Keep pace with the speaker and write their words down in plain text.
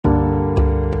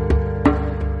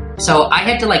So I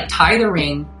had to like tie the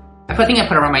ring. I put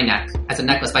it around my neck as a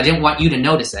necklace, but I didn't want you to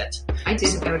notice it. I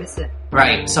didn't notice it.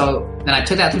 Right. So then I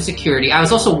took that through security. I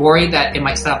was also worried that it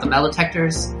might set off the metal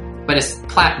detectors, but it's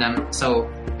platinum, so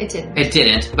it didn't. It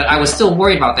didn't. But I was still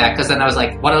worried about that because then I was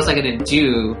like, what was I going to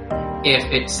do if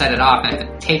it set it off and I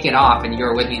had to take it off and you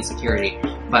were with me in security?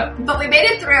 But we made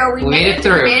it through. We made it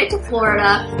through. We made it to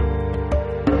Florida.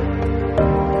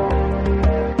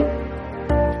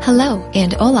 Hello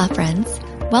and hola, friends.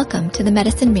 Welcome to the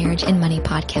Medicine, Marriage, and Money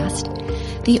podcast,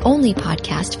 the only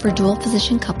podcast for dual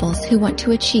physician couples who want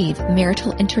to achieve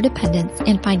marital interdependence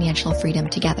and financial freedom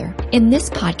together. In this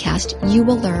podcast, you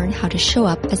will learn how to show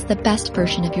up as the best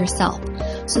version of yourself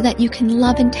so that you can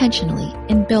love intentionally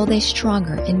and build a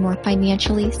stronger and more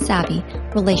financially savvy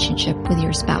relationship with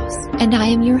your spouse. And I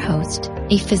am your host,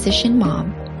 a physician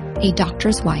mom, a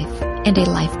doctor's wife, and a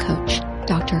life coach,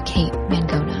 Dr. Kate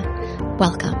Mangona.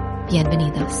 Welcome.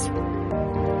 Bienvenidos.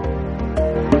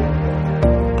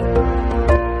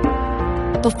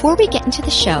 Before we get into the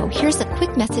show, here's a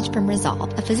quick message from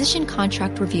Resolve, a physician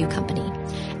contract review company.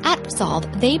 At Resolve,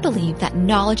 they believe that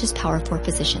knowledge is power for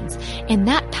physicians, and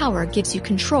that power gives you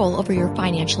control over your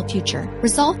financial future.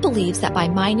 Resolve believes that by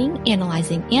mining,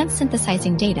 analyzing, and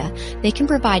synthesizing data, they can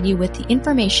provide you with the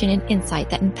information and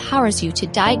insight that empowers you to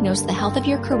diagnose the health of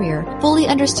your career, fully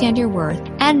understand your worth,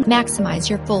 and maximize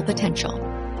your full potential.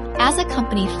 As a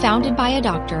company founded by a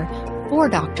doctor, for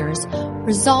doctors,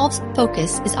 Resolve's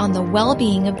focus is on the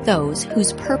well-being of those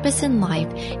whose purpose in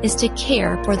life is to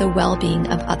care for the well-being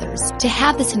of others. To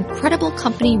have this incredible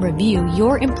company review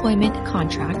your employment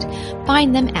contract,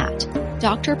 find them at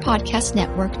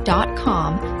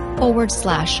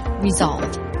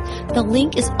drpodcastnetwork.com/resolve. The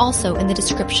link is also in the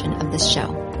description of this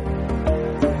show.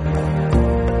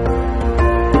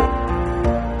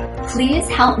 Please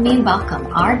help me welcome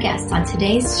our guest on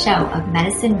today's show of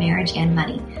Medicine, Marriage, and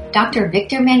Money, Dr.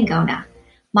 Victor Mangona.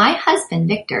 My husband,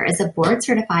 Victor, is a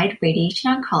board-certified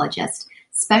radiation oncologist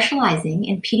specializing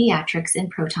in pediatrics and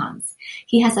protons.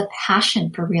 He has a passion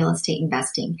for real estate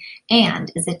investing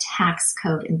and is a tax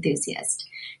code enthusiast.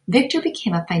 Victor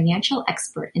became a financial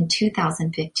expert in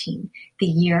 2015, the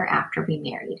year after we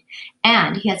married,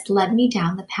 and he has led me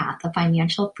down the path of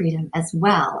financial freedom as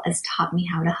well as taught me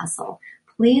how to hustle.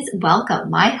 Please welcome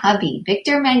my hubby,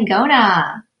 Victor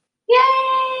Mangona. Yay!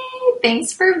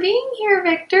 Thanks for being here,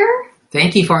 Victor.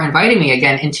 Thank you for inviting me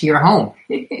again into your home.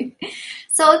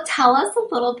 So tell us a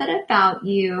little bit about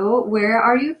you. Where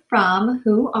are you from?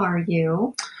 Who are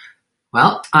you?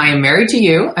 Well, I am married to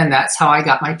you, and that's how I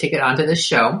got my ticket onto this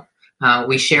show.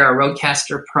 We share a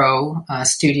Rodecaster Pro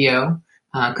studio,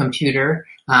 computer,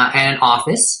 and an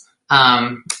office.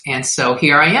 And so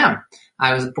here I am.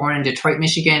 I was born in Detroit,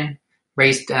 Michigan,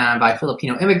 raised by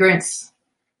Filipino immigrants,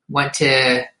 went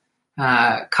to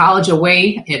college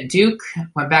away at Duke,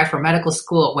 went back for medical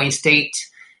school at Wayne State,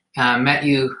 met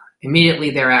you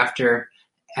immediately thereafter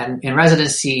and in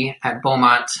residency at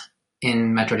Beaumont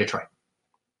in Metro Detroit.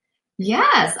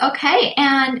 Yes. Okay.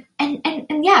 And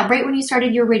yeah, right when you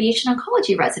started your radiation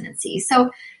oncology residency.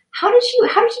 So how did you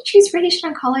choose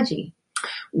radiation oncology?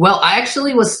 Well, I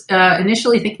actually was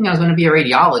initially thinking I was going to be a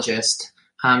radiologist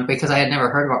because I had never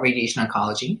heard about radiation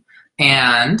oncology,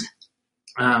 and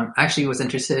actually was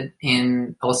interested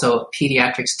in also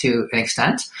pediatrics to an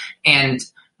extent. And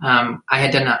I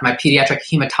had done my pediatric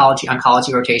hematology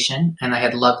oncology rotation, and I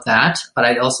had loved that, but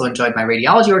I also enjoyed my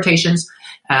radiology rotations.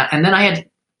 And then I had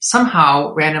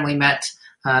somehow randomly met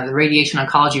the radiation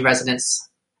oncology residents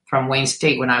from Wayne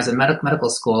State when I was in medical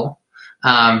school,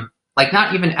 like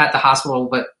not even at the hospital,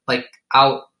 but like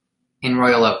out in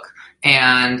Royal Oak.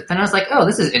 And then I was like, oh,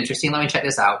 this is interesting. Let me check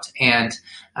this out. And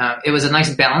it was a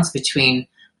nice balance between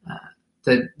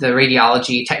the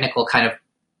radiology technical kind of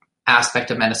aspect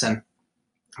of medicine,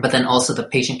 but then also the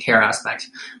patient care aspect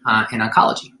in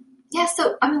oncology. Yeah.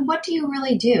 So, I mean, what do you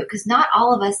really do? Because not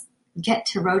all of us get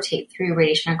to rotate through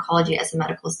radiation oncology as a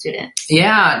medical student.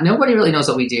 Yeah. Nobody really knows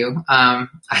what we do.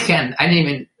 Again, I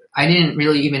didn't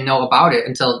really even know about it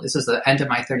until this was the end of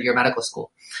my third year of medical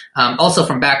school. Also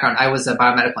from background, I was a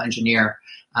biomedical engineer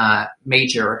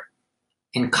major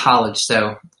in college.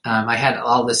 So I had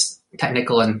all this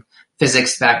technical and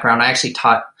physics background. I actually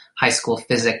taught high school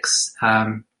physics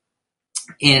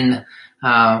in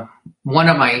one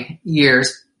of my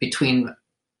years between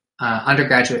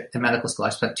undergraduate and medical school. I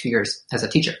spent 2 years as a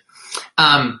teacher.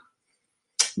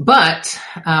 But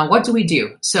what do we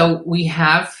do? So we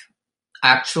have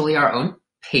actually our own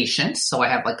patients. So I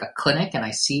have like a clinic and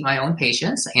I see my own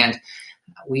patients, and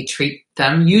we treat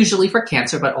them usually for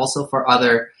cancer, but also for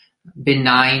other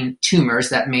benign tumors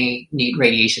that may need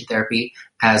radiation therapy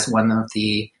as one of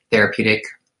the therapeutic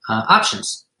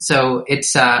options. So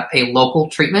it's a local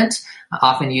treatment,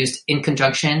 often used in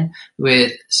conjunction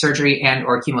with surgery and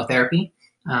or chemotherapy.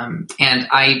 And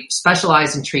I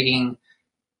specialize in treating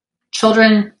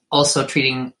children, also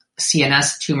treating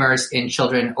CNS tumors in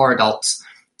children or adults.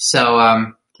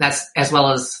 So that's as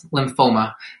well as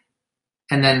lymphoma.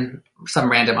 And then some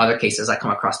random other cases I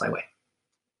come across my way.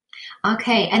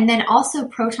 Okay, and then also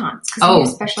protons, because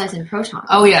you specialize in protons.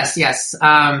 Oh, yes.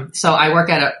 So I work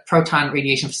at a proton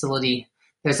radiation facility.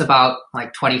 There's about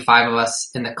like 25 of us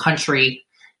in the country.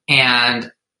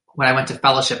 And when I went to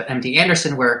fellowship at MD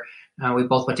Anderson, where we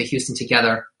both went to Houston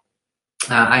together,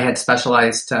 I had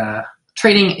specialized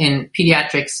training in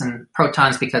pediatrics and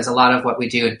protons, because a lot of what we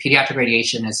do in pediatric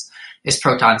radiation is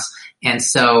protons. And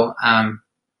so,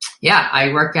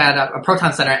 I work at a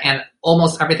proton center, and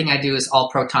almost everything I do is all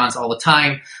protons all the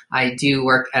time. I do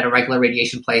work at a regular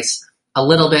radiation place a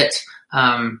little bit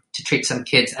to treat some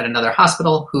kids at another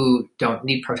hospital who don't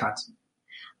need protons.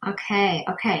 Okay.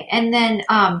 And then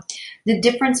the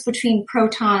difference between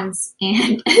protons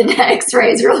and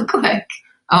X-rays, real quick.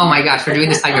 Oh my gosh, we're doing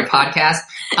this on your podcast.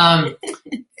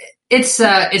 It's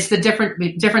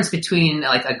the difference between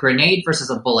like a grenade versus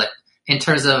a bullet. In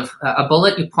terms of a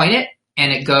bullet, you point it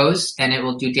and it goes and it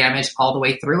will do damage all the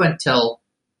way through until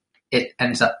it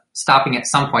ends up stopping at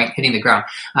some point, hitting the ground.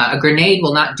 A grenade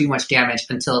will not do much damage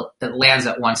until it lands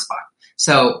at one spot.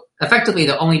 So effectively,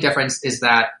 the only difference is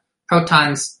that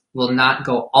protons will not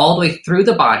go all the way through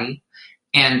the body,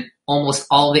 and almost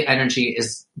all the energy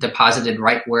is deposited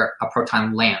right where a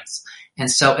proton lands.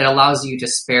 And so it allows you to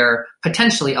spare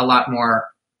potentially a lot more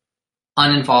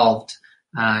uninvolved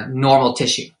normal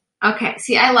tissue. Okay.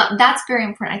 See, that's very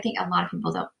important. I think a lot of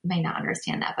people may not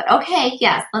understand that, but okay.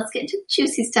 Yes. Let's get into the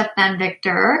juicy stuff then,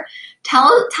 Victor. Tell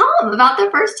them about the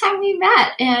first time we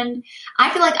met. And I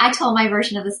feel like I tell my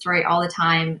version of the story all the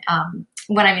time.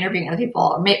 When I'm interviewing other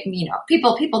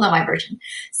people, people know my version.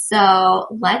 So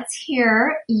let's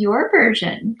hear your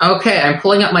version. Okay. I'm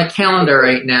pulling up my calendar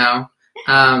right now,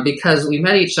 because we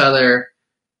met each other.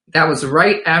 That was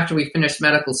right after we finished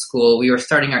medical school. We were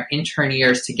starting our intern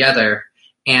years together.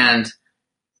 And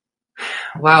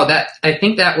wow, I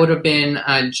think that would have been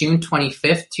June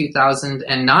 25th,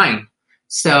 2009.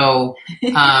 So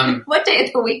what day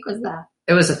of the week was that?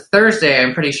 It was a Thursday.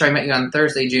 I'm pretty sure I met you on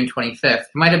Thursday, June 25th. It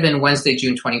might have been Wednesday,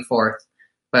 June 24th,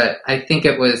 but I think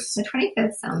it was the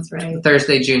 25th sounds right.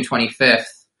 Thursday, June 25th.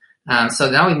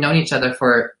 So now we've known each other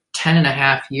for 10 and a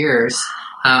half years.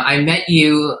 I met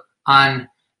you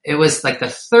it was like the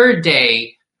third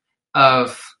day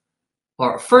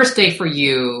first day for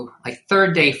you, like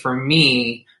third day for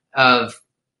me of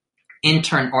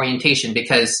intern orientation,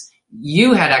 because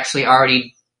you had actually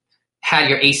already had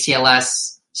your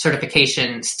ACLS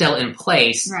certification still in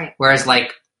place, right? Whereas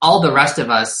like all the rest of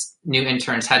us new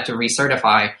interns had to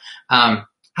recertify.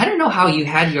 I don't know how you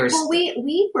had yours. Well,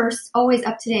 we were always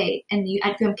up to date, and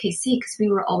at UMKC, because we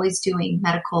were always doing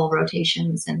medical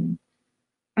rotations, and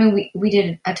I mean we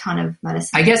did a ton of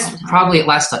medicine. I guess probably it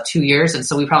lasted 2 years, and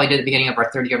so we probably did the beginning of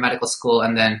our third year medical school,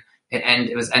 and then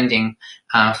it was ending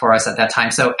for us at that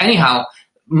time. So anyhow,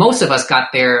 most of us got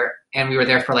there, and we were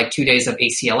there for like 2 days of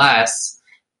ACLS,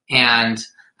 and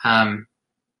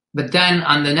but then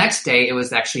on the next day, it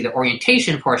was actually the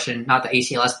orientation portion, not the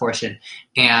ACLS portion.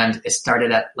 And it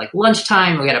started at like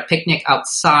lunchtime. We had a picnic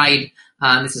outside.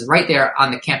 This is right there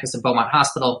on the campus of Beaumont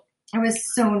Hospital. I was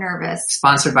so nervous.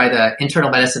 Sponsored by the internal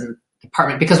medicine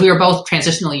department, because we were both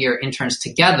transitional year interns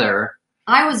together.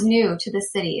 I was new to the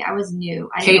city. I was new.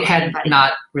 Kate had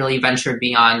not really ventured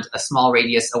beyond a small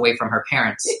radius away from her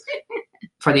parents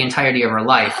for the entirety of her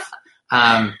life.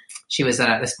 She was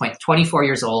at this point 24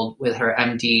 years old with her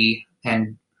MD,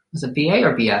 and was it BA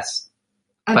or BS?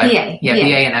 BA. Yeah,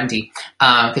 BA and MD,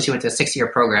 because she went to a 6-year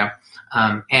program.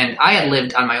 And I had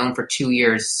lived on my own for 2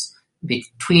 years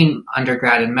between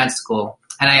undergrad and med school,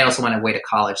 and I also went away to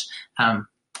college.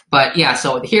 But yeah,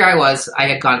 so here I was. I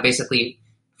had gone basically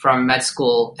from med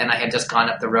school, and I had just gone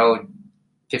up the road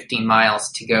 15 miles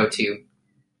to go to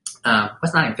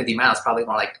it's not even 50 miles, probably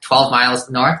more like 12 miles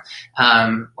north,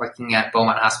 working at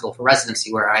Beaumont Hospital for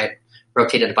residency, where I had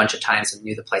rotated a bunch of times and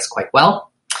knew the place quite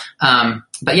well.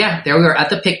 But yeah, there we were at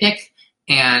the picnic,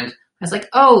 and I was like,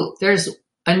 oh, there's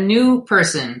a new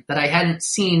person that I hadn't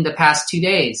seen the past 2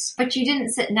 days. But you didn't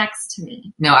sit next to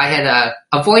me. No, I had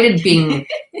avoided being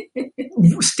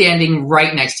standing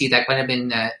right next to you. That would have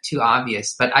been too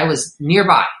obvious, but I was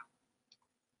nearby.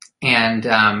 And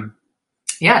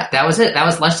yeah, that was it. That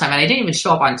was lunchtime. And I didn't even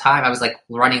show up on time. I was like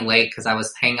running late because I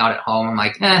was hanging out at home. I'm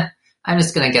like, I'm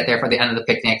just going to get there for the end of the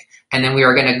picnic. And then we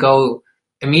were going to go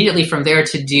immediately from there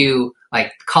to do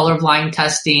like colorblind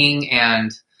testing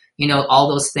and, all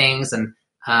those things, and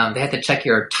they had to check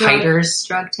your titers.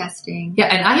 Drug testing. Yeah,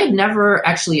 and I had never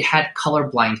actually had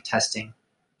colorblind testing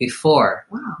before.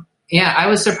 Wow. Yeah, I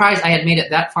was surprised I had made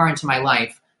it that far into my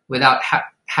life without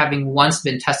having once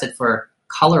been tested for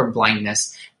color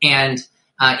blindness. And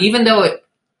even though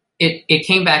it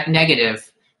came back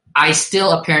negative, I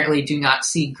still apparently do not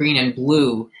see green and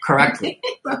blue correctly.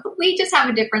 We just have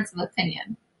a difference of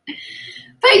opinion.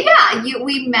 But yeah,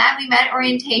 we met at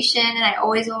orientation, and I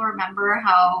always will remember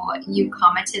how you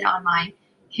commented on my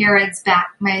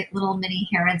little mini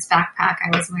Harrods backpack I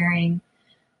was wearing,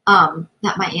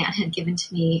 that my aunt had given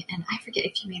to me, and I forget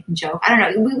if you made the joke. I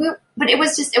don't know. But it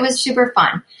was super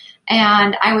fun,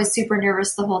 and I was super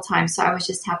nervous the whole time. So I was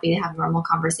just happy to have normal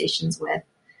conversations with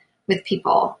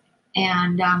people.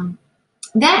 And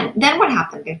then what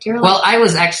happened, Victor? Well, I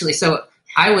was actually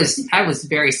I was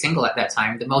very single at that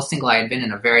time, the most single I had been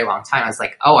in a very long time. I was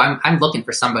like, oh, I'm looking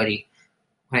for somebody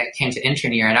when it came to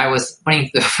intern year, and I was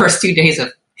playing the first 2 days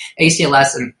of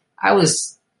ACLS, and I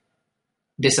was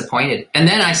disappointed. And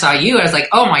then I saw you. I was like,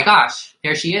 oh my gosh,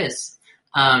 there she is.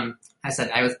 I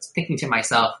was thinking to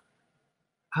myself,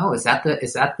 oh, is that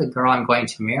the girl I'm going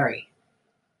to marry?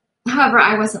 However,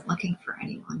 I wasn't looking for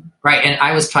anyone. Right, and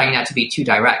I was trying not to be too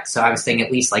direct, so I was staying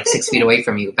at least like 6 feet away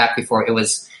from you back before it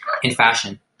was in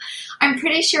fashion. I'm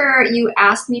pretty sure you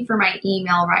asked me for my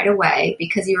email right away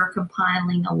because you were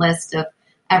compiling a list of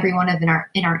everyone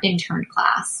in our intern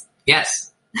class.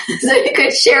 Yes. So you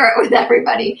could share it with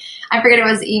everybody. I forget it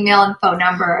was email and phone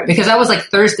number. Because that was like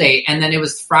Thursday, and then it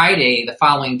was Friday the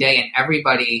following day, and we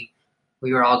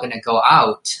were all going to go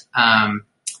out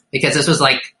because this was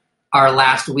like our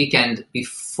last weekend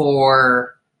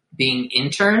before being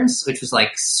interns, which was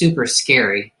like super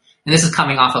scary. And this is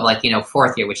coming off of like,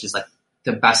 fourth year, which is like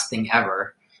the best thing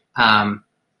ever.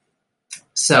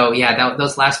 So yeah,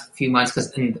 those last few months,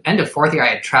 because in the end of fourth year, I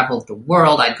had traveled the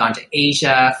world. I'd gone to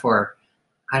Asia for,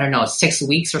 6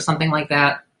 weeks or something like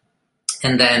that.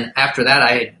 And then after that,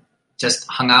 I had just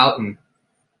hung out, and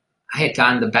I had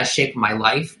gotten the best shape of my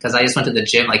life because I just went to the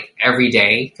gym like every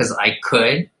day because I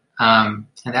could. And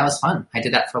that was fun. I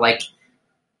did that for like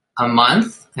a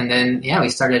month, and then we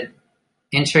started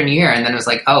intern year, and then it was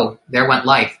like, oh, there went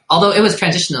life. Although it was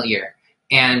transitional year,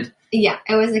 and yeah,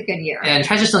 it was a good year. And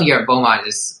transitional year at Beaumont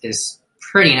is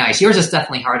pretty nice. Yours is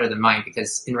definitely harder than mine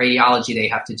because in radiology they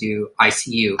have to do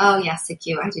ICU. Oh yeah,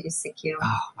 SICU. I had to do SICU.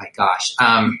 Oh my gosh.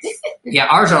 Yeah,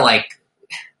 ours are like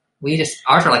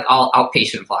all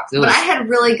outpatient blocks. But I had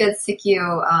really good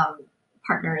SICU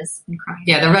partners in crime.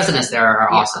 Yeah, the residents there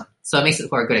are awesome. So it makes it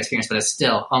for a good experience, but it's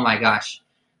still, oh my gosh.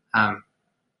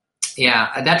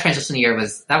 Yeah, that transition year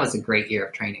was a great year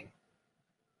of training.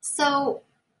 So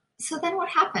then what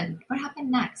happened? What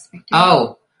happened next, Victor?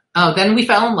 Oh, then we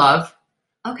fell in love.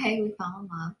 Okay, we fell in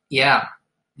love. Yeah.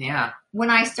 When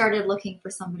I started looking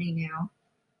for somebody new.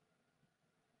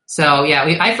 So yeah,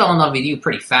 I fell in love with you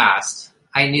pretty fast.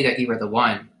 I knew that you were the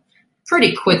one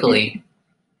pretty quickly.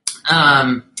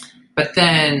 But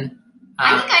then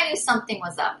I think I knew something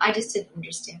was up. I just didn't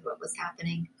understand what was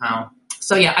happening. Oh,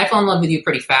 so yeah, I fell in love with you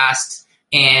pretty fast,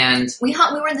 and we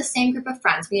were in the same group of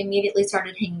friends. We immediately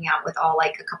started hanging out with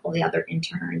a couple of the other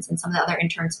interns and some of the other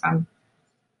interns from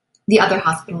the other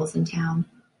hospitals in town.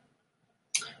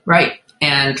 Right,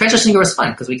 and transition year was fun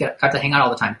because we got to hang out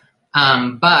all the time.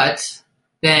 But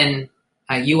then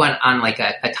you went on like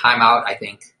a timeout, I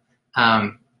think,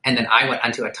 and then I went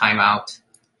onto a timeout,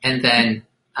 and then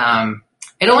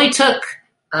it only took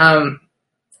how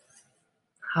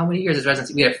many years of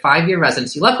residency? We had a 5-year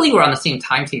residency. Luckily, we're on the same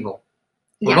timetable.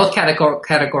 We're both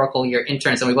categorical year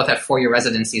interns, and we both had 4-year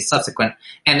residencies subsequent,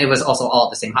 and it was also all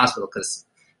at the same hospital because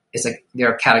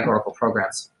they're categorical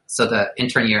programs. So the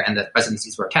intern year and the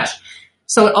residencies were attached.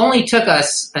 So it only took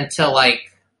us until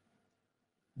like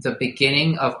the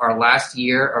beginning of our last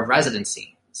year of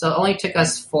residency. So it only took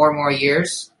us 4 more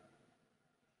years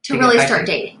to really start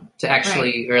dating. To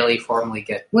actually really formally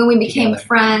get when we became together.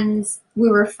 Friends, we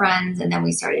were friends, and then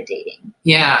we started dating.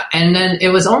 Yeah, and then it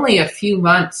was only a few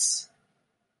months.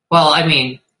 Well, I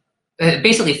mean,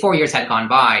 basically 4 years had gone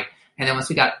by, and then once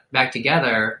we got back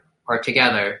together,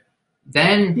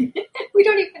 then we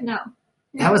don't even know.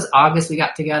 That was August. We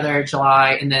got together,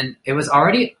 July, and then it was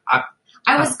already. I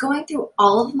was going through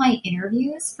all of my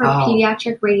interviews for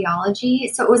pediatric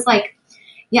radiology, so it was like.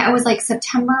 Yeah, it was like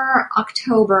September,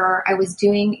 October. I was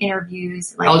doing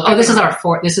interviews. This is our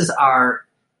fourth. This is our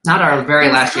not our very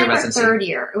last year residency. Third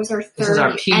year. It was our third. This is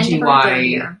our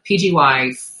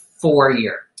PGY 4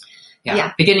 year.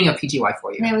 Yeah, beginning of PGY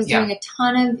 4 year. And I was doing a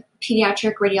ton of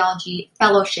pediatric radiology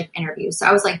fellowship interviews. So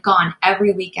I was like gone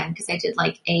every weekend because I did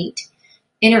like 8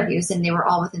 interviews, and they were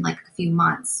all within like a few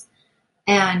months.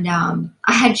 And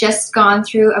I had just gone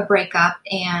through a breakup,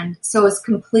 and so was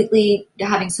completely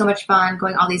having so much fun,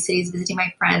 going all these cities, visiting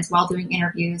my friends while doing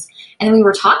interviews. And then we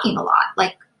were talking a lot.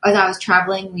 Like, as I was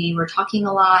traveling, we were talking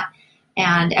a lot.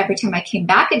 And every time I came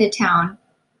back into town,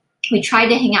 we tried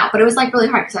to hang out. But it was like really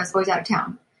hard because I was always out of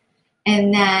town.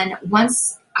 And then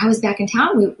once I was back in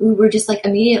town, we were just like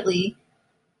immediately,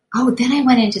 then I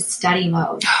went into study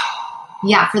mode.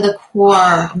 Yeah, for the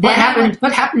core. What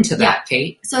happened to that,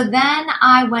 Kate? So then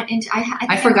I went into...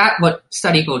 I forgot what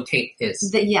study mode, Kate,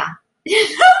 is. Yeah.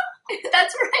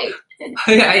 That's right.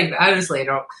 I honestly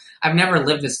don't... I've never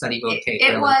lived a study mode, Kate.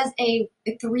 It was a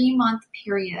 3-month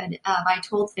period of... I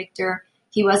told Victor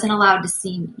he wasn't allowed to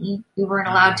see me. We weren't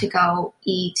allowed to go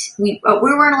eat. We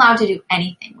weren't allowed to do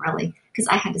anything, really, because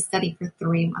I had to study for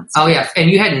 3 months. Oh, yeah.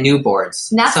 And you had new boards.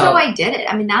 And that's how I did it.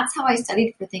 I mean, that's how I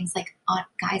studied for things like,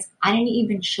 guys, I didn't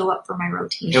even show up for my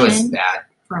rotation. It was bad.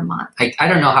 For a month. I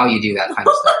don't know how you do that kind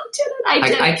of stuff. I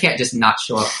did. I can't just not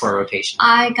show up for a rotation.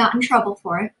 I got in trouble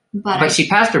for it. But she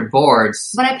passed her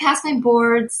boards. But I passed my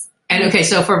boards. And okay,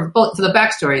 so for the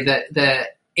backstory, the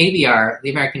ABR, the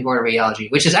American Board of Radiology,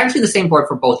 which is actually the same board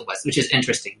for both of us, which is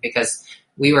interesting because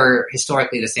we were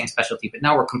historically the same specialty, but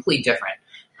now we're completely different.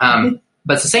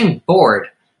 But it's the same board.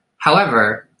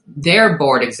 However, their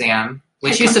board exam,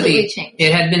 which used to be, changed.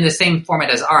 It had been the same format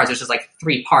as ours, which is like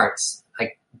 3 parts,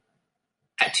 like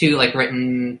 2 like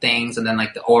written things, and then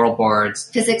like the oral boards.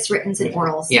 Physics, writtens, and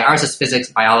orals. Yeah, ours is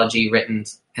physics, biology,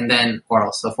 writtens, and then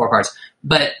oral, so 4 parts.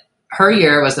 But her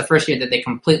year was the first year that they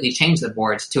completely changed the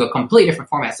boards to a completely different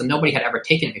format, so nobody had ever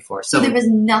taken it before. So there was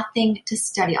nothing to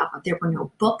study off of. There were no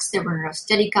books, there were no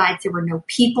study guides, there were no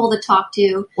people to talk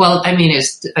to. Well, it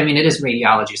is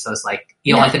radiology, so it's like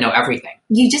you don't have to know everything.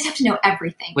 You just have to know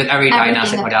everything. With every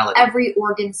diagnostic modality. Every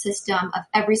organ system of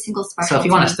every single specialty. So if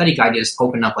you want a study guide, you just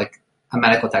open up like a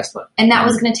medical textbook. And that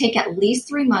was going to take at least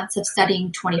 3 months of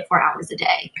studying 24 hours a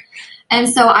day. And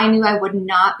so I knew I would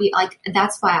not be like,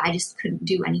 that's why I just couldn't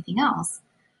do anything else.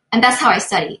 And that's how I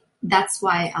study. That's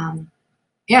why.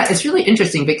 Yeah, it's really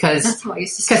interesting because that's how I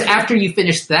used to study. Because after you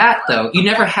finished that, though, you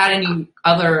never had any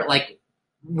other like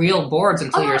real boards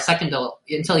until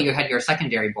until you had your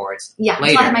secondary boards. Yeah,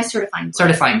 later. I had my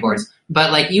certifying boards.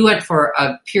 But like you went for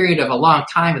a period of a long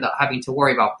time without having to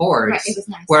worry about boards. Right, it was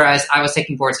nice. Whereas I was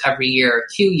taking boards every year,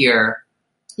 Q year.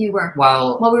 You were.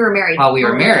 While we were married. While we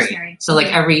were married. So like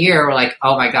every year we're like,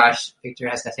 oh my gosh, Victor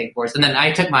has to take boards. And then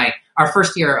I took our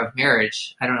first year of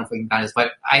marriage. I don't know if we can count this,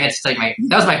 but I had to study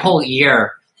that was my whole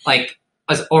year, like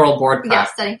as oral board prep. Yeah,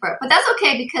 studying for it. But that's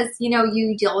okay because,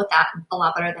 you deal with that a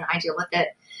lot better than I deal with it.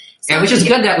 So yeah, which is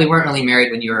good that we weren't really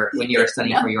married when you were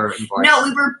studying for your boards. No,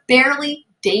 we were barely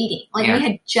dating. Like we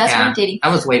had just been dating.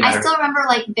 That was way better. I still remember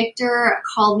like Victor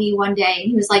called me one day and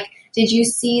he was like, did you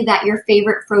see that your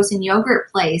favorite frozen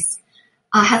yogurt place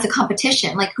has a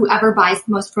competition? Like whoever buys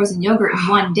the most frozen yogurt in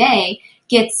one day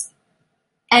gets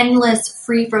endless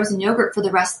free frozen yogurt for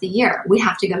the rest of the year. We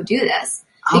have to go do this.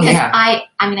 Because I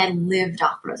lived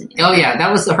off frozen yogurt. Oh yeah, that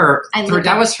was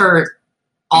her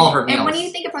all of her meals. And when you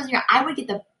think of frozen yogurt, I would get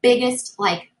the biggest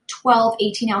like 12,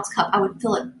 18 ounce cup. I would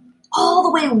fill it all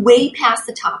the way past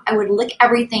the top. I would lick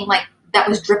everything like that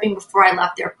was dripping before I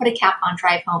left there, put a cap on,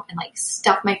 drive home, and like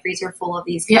stuff my freezer full of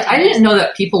these. Yeah, I didn't know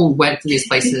that people went to these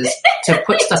places to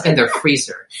put stuff in their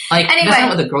freezer. Like, anyway, that's not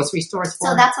what the grocery store is for.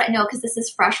 So that's what I know, because this is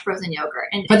fresh frozen yogurt.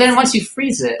 But then once you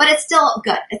freeze it. But it's still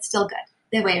good. It's still good.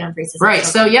 The way it unfreezes. Right.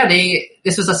 So yeah,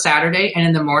 this was a Saturday, and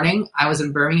in the morning I was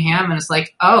in Birmingham, and it's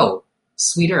like, oh,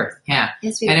 Sweet Earth. Yeah.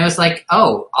 And it was like,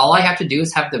 oh, all I have to do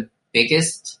is have the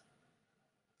biggest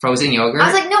frozen yogurt.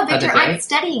 I was like, no, Victor, I'm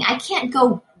studying. I can't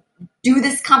go do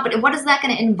this company. What is that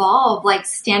going to involve? Like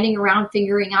standing around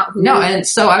figuring out who. No, and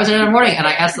so I was in the morning and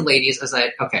I asked the ladies, I was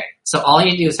like, okay, so all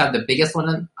you do is have the biggest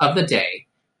one of the day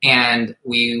and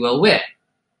we will win.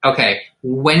 Okay,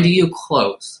 when do you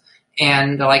close?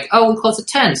 And they're like, oh, we close at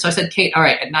 10. So I said, Kate, all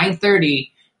right, at 9:30,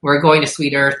 we're going to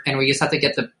Sweet Earth and we just have to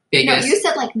get the biggest. No, you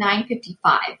said like 9:55.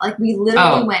 Like we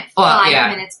literally went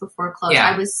 5 minutes before close.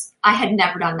 Yeah. I had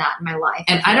never done that in my life.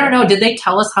 And I don't know, did they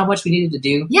tell us how much we needed to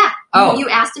do? Yeah. Oh. You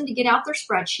asked them to get out their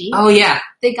spreadsheet. Oh, yeah.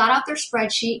 They got out their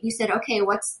spreadsheet. You said, okay,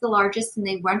 what's the largest? And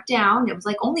they went down. It was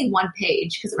like only one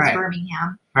page because it was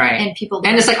Birmingham. Right. And people.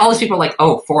 And it's like all these people are like,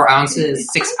 oh, 4 ounces,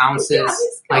 6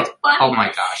 ounces. Like, oh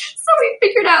my gosh. So we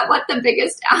figured out what the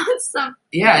biggest ounce of.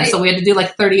 Yeah. And so we had to do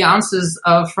like 30 ounces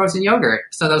of frozen yogurt.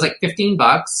 So that was like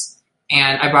 $15.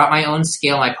 And I brought my own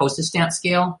scale, my postage stamp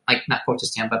scale. Like, not postage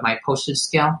stamp, but my postage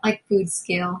scale. Like food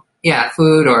scale. Yeah,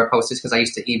 food or postage, because I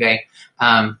used to eBay,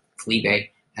 Fleabay,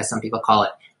 as some people call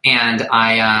it. And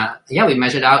we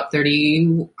measured out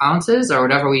 30 ounces or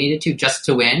whatever we needed to just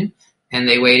to win. And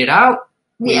they weighed it out.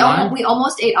 We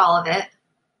almost ate all of it.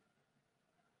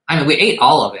 I mean, we ate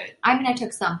all of it. I mean, I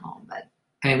took some home, but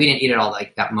I mean, we didn't eat it all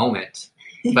like that moment.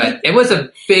 But it was a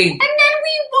big. And then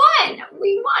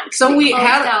we won. So we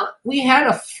had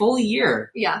a full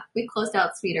year. Yeah, we closed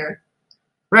out Sweeter.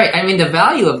 Right. I mean, the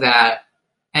value of that.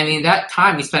 I mean, that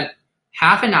time we spent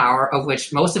half an hour, of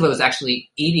which most of it was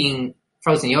actually eating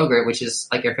frozen yogurt, which is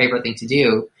like your favorite thing to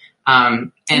do.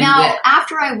 And now,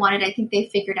 after I won it, I think they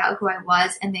figured out who I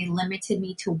was, and they limited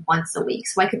me to once a week,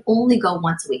 so I could only go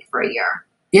once a week for a year.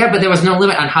 Yeah, but there was no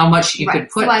limit on how much you could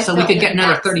put. So we could get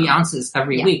another 30 ounces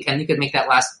every week, and you could make that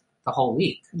last the whole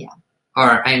week. Yeah.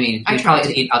 Or, I mean, you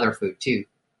probably eat other food, too.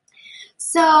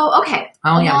 So, okay.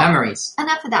 I only have memories.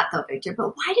 Enough of that, though, Victor.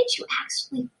 But why did you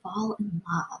actually fall in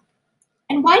love?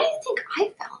 And why do you think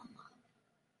I fell in love?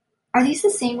 Are these the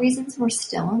same reasons we're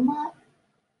still in love?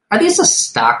 Are these the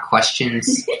stock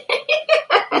questions?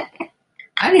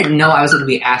 I didn't know I was going to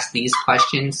be asked these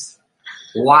questions.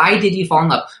 Why did you fall in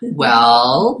love?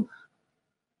 Well,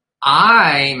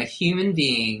 I'm a human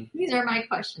being. These are my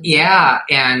questions. Yeah,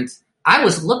 and I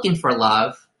was looking for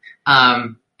love,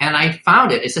 and I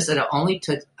found it. It's just that it only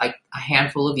took a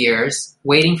handful of years,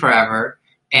 waiting forever,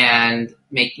 and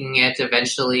making it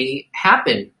eventually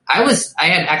happen. I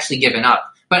had actually given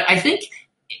up. But I think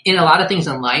in a lot of things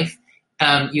in life,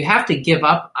 you have to give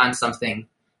up on something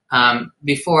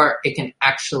before it can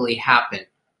actually happen.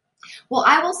 Well,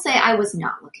 I will say I was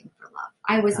not looking for love.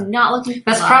 I was not looking for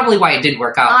That's love. probably why it didn't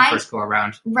work out the first go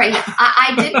around. Right.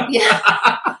 I did. Yeah.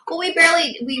 Well,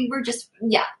 we were just,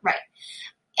 yeah, right.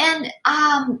 And,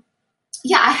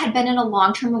 I had been in a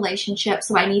long-term relationship,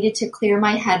 so I needed to clear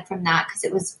my head from that because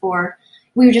it was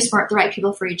we just weren't the right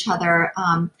people for each other.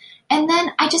 And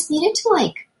then I just needed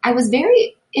to, I was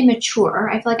very immature.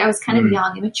 I feel like I was kind of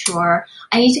young, immature.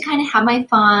 I need to kind of have my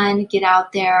fun, get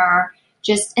out there,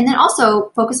 and then also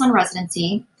focus on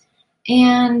residency.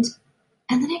 And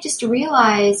then I just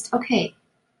realized, okay,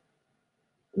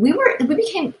 we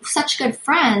became such good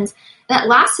friends that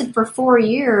lasted for 4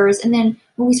 years. And then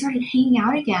when we started hanging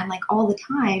out again, all the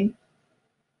time,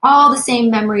 all the same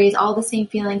memories, all the same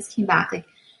feelings came back.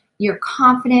 Your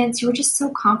confidence, you were just so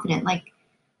confident.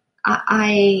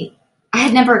 I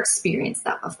had never experienced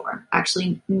that before.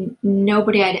 Actually,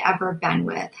 nobody I'd ever been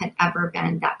with had ever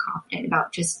been that confident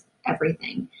about just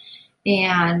everything.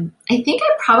 And I think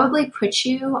I probably put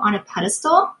you on a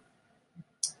pedestal,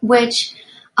 which...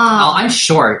 I'm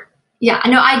short. Yeah,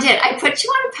 no, I did. I put you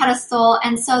on a pedestal,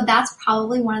 and so that's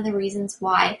probably one of the reasons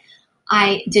why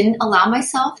I didn't allow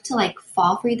myself to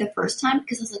fall for you the first time,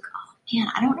 because I was like, oh man,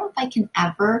 I don't know if I can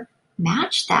ever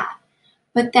match that.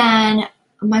 But then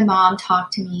my mom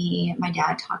talked to me, my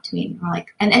dad talked to me, and we're like,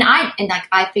 and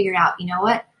I figured out, you know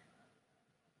what?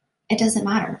 It doesn't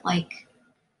matter.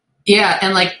 Yeah,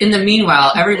 and in the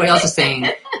meanwhile, everybody else is saying,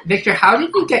 Victor, how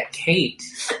did you get Kate?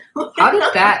 How did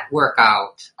that work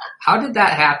out? How did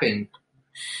that happen?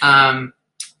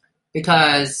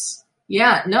 Because,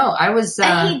 I was...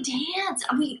 and he danced.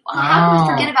 How can we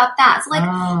forget about that?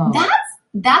 So,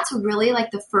 that's really,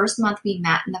 the first month we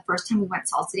met and the first time we went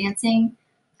salsa dancing.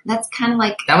 That's kind of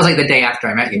That was the day after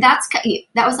I met you. That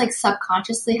was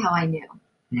subconsciously how I knew.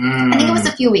 I think it was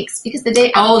a few weeks because the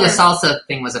day after... Oh, the salsa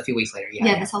thing was a few weeks later.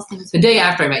 Yeah, the salsa thing was... The day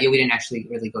after I met you, we didn't actually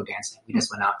really go dancing. We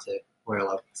just went out to Royal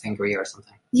Oak Sangria or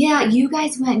something. Yeah, you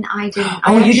guys went and I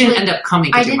didn't. You didn't end up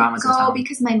coming because your mom was in town. I didn't go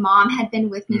because my mom had been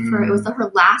with me it was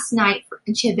her last night,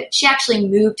 and she actually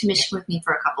moved to Michigan with me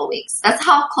for a couple of weeks. That's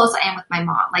how close I am with my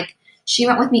mom. She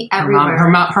went with me everywhere.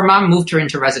 Her mom moved her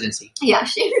into residency. Yeah,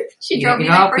 she drove me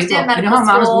my first day of medical school. You know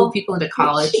how moms move people into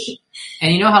college?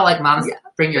 And you know how moms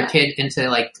bring your kid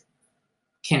into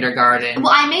kindergarten?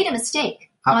 Well, I made a mistake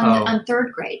on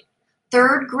third grade.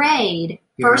 Third grade,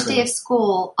 first day of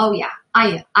school. Oh yeah.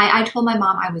 I told my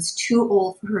mom I was too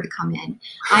old for her to come in.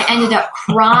 I ended up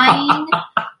crying.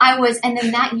 And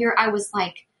then that year I was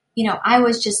I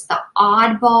was just the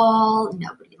oddball.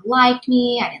 Nobody liked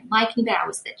me. I didn't like anybody. I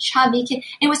was the chubby kid.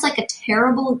 And it was a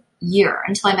terrible year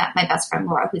until I met my best friend,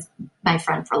 Laura, who's my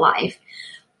friend for life.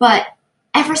 But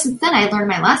ever since then, I learned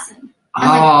my lesson.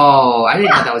 I didn't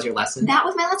know that was your lesson. That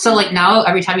was my lesson. So now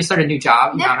every time you start a new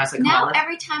job, your mom has to come over?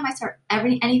 Every time I start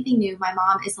anything new, my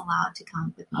mom is allowed to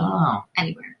come with me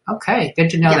anywhere. Okay, good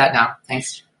to know that now.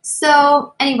 Thanks.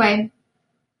 So anyway,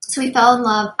 we fell in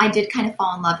love. I did kind of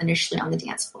fall in love initially on the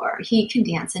dance floor. He can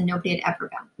dance, and nobody had ever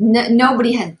been.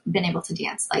 Nobody had been able to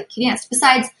dance like he danced.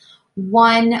 Besides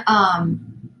one of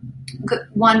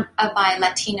my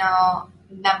Latino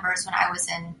members when I was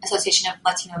in Association of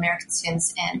Latino American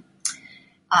Students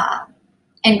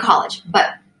in college,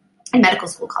 but in medical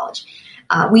school college.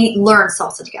 We learned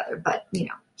salsa together, but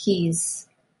he's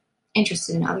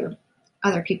interested in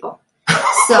other people.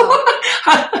 So,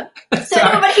 no,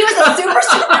 but he was a super,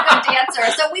 super good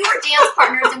dancer. So we were dance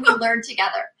partners and we learned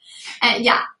together. And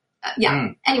yeah.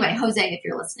 Anyway, Jose, if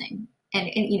you're listening, and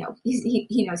he knows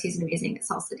he's amazing at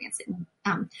salsa dancing.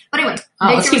 But anyway,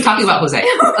 let's keep talking about Jose.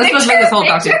 Let's make this whole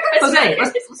talk. Jose,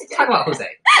 let's talk about Jose.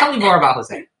 Tell me more about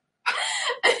Jose.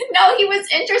 No, he was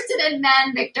interested in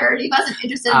men, Victor. He wasn't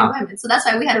interested in women. So that's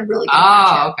why we had a really good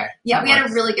friendship. Okay. Yeah, we had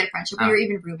a really good friendship. We were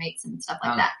even roommates and stuff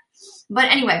like that. But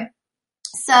anyway,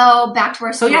 so back to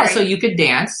our story. So yeah, so you could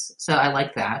dance. So I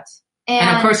like that.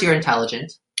 And of course you're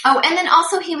intelligent. Oh, and then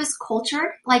also he was cultured,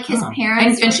 like his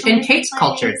parents. And Kate's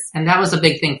cultured. And that was a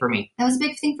big thing for me. That was a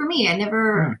big thing for me. I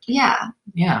never, Yeah.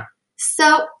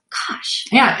 So, gosh.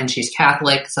 Yeah, and she's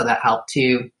Catholic, so that helped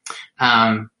too.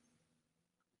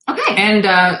 Okay.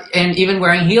 And even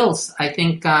wearing heels. I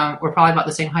think we're probably about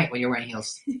the same height when you're wearing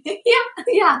heels.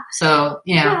 Yeah. So,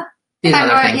 yeah. If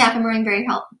I'm wearing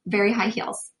very high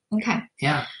heels. Okay.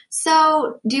 Yeah.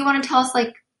 So, do you want to tell us,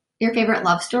 like, your favorite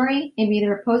love story? Maybe the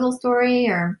proposal story,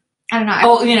 or I don't know.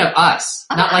 Us.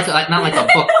 Not like a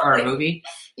book or a movie.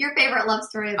 Your favorite love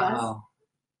story of us.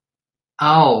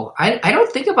 I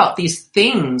don't think about these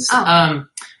things. Our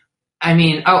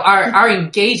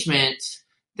engagement,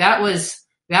 that's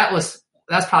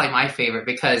probably my favorite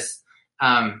because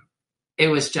it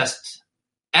was just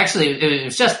us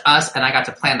and I got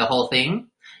to plan the whole thing.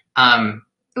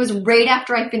 It was right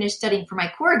after I finished studying for my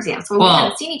core exam, so we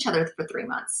hadn't seen each other for 3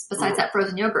 months. Besides that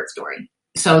frozen yogurt story.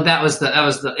 So that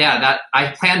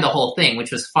I planned the whole thing,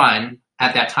 which was fun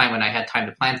at that time when I had time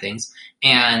to plan things,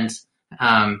 and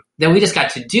then we just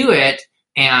got to do it,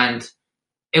 and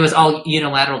it was all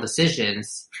unilateral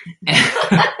decisions,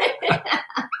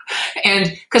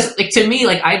 and because to me,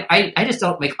 like I just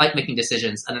don't like making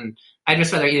decisions, and I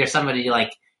just rather either somebody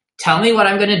like tell me what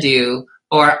I'm going to do,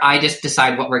 or I just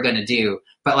decide what we're going to do.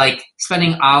 But like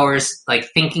spending hours like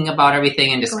thinking about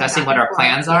everything and discussing what our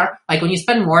plans are, like when you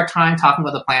spend more time talking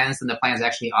about the plans than the plans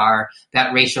actually are,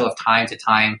 that ratio of time to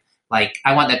time, like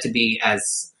I want that to be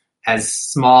as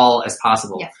small as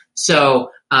possible. Yeah.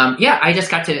 So I just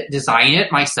got to design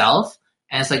it myself,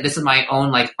 and it's like this is my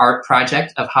own like art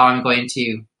project of how I'm going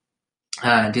to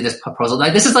do this proposal.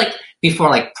 Like this is like before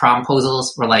like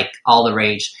promposals were like all the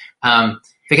rage,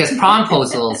 because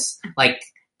promposals like.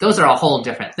 Those are a whole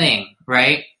different thing,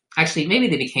 right? Actually, maybe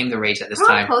they became the rage at this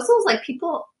time. Proposals, like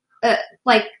people,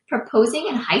 like proposing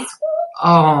in high school?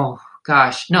 Oh,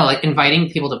 gosh. No, like inviting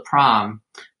people to prom.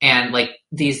 And like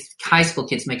these high school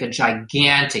kids make a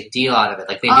gigantic deal out of it.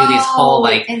 Like they do these whole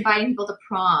like... inviting people to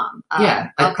prom.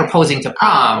 Proposing to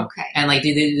prom. And like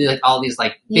they do like all these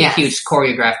like big, huge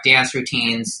choreographed dance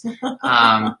routines.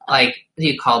 Like, what do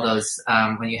you call those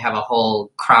when you have a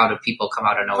whole crowd of people come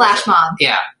out of nowhere? Flash mob.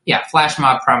 Yeah. Flash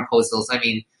mob promposals. I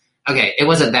mean, okay, it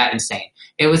wasn't that insane.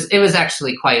 It was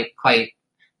actually quite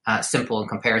simple in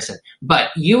comparison. But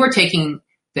you were taking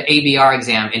the ABR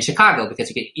exam in Chicago because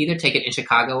you could either take it in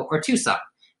Chicago or Tucson,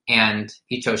 and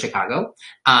you chose Chicago.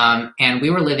 And we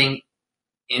were living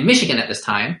in Michigan at this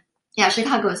time. Yeah,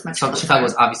 Chicago is much closer. Chicago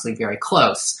was obviously very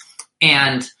close.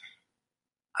 And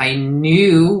I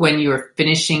knew when you were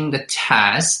finishing the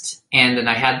test, and then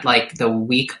I had like the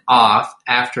week off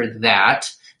after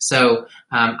that. So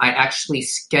I actually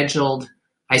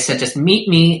I said, just meet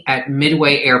me at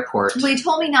Midway Airport. Well, you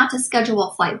told me not to schedule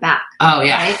a flight back. Oh,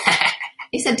 yeah. Right?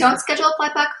 He said, don't schedule a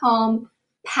flight back home.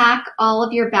 Pack all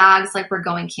of your bags like we're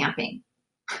going camping.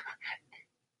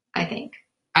 I think.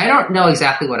 I don't know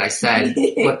exactly what I said.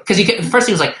 Because the first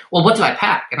thing was like, well, what do I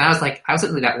pack? And I was like, I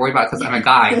wasn't really that worried about it because I'm a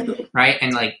guy, right?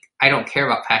 And like, I don't care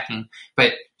about packing,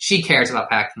 but she cares about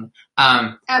packing.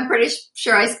 I'm pretty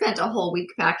sure I spent a whole week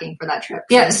packing for that trip.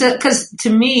 Yeah, so because to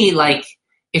me, like,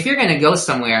 if you're going to go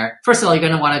somewhere, first of all, you're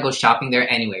going to want to go shopping there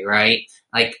anyway, right?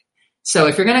 Like, so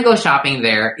if you're going to go shopping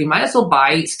there, you might as well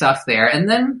buy stuff there and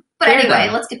then... But anyway,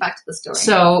 let's get back to the story.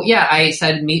 So, yeah, I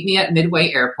said, meet me at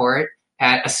Midway Airport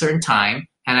at a certain time,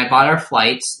 and I bought our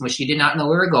flights, which you did not know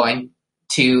we were going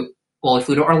to. Well, we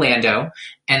flew to Orlando,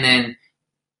 and then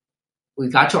we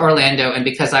got to Orlando, and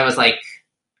because I was like,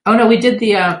 oh, no, we did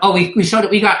the... we showed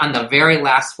it. We got on the very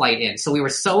last flight in, so we were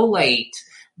so late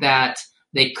that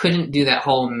they couldn't do that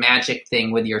whole magic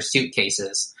thing with your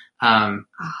suitcases.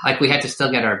 Like we had to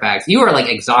still get our bags. You were like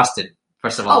exhausted,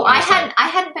 first of all. I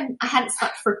hadn't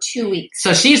slept for 2 weeks.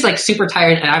 So she's like super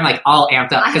tired and I'm like all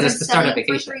amped up because it's the start of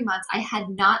vacation. For 3 months. I had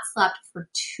not slept for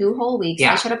 2 whole weeks.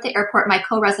 Yeah. I showed up at the airport. My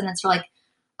co-residents were like,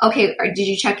 okay, did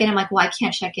you check in? I'm like, well, I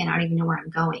can't check in. I don't even know where I'm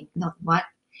going. No, what?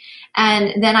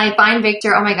 And then I find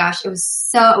Victor. Oh my gosh, it was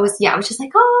just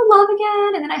like, oh, love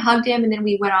again. And then I hugged him, and then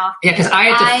we went off. Yeah, because I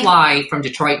had to fly from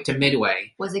Detroit to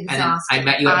Midway. Was And exhausted. then I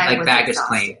met you at like baggage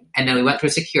claim, and then we went through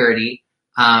security.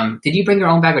 Did you bring your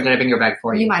own bag, or did I bring your bag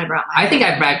for you? You might have brought my I think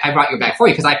I brought your bag for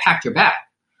you because I packed your bag.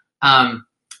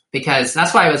 Because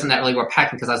that's why I wasn't that really more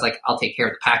packing, because I was like, I'll take care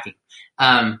of the packing.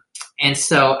 And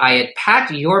so I had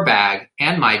packed your bag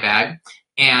and my bag,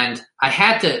 and I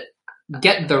had to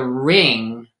get the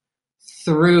ring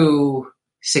through.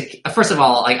 First of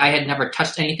all, like I had never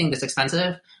touched anything this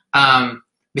expensive,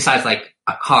 besides like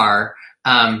a car.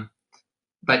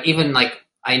 But even like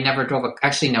I never drove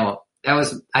I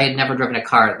had never driven a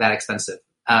car that expensive.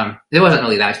 It wasn't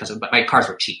really that expensive, but my cars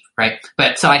were cheap, right?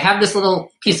 But so I have this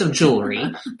little piece of jewelry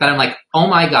that I'm like, oh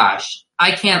my gosh,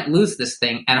 I can't lose this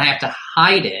thing, and I have to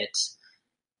hide it.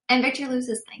 And Victor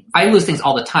loses things. I lose things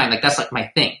all the time. Like that's like my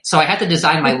thing. So I had to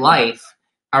design my life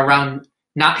around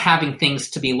not having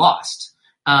things to be lost.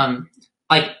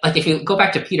 Like if you go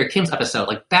back to Peter Kim's episode,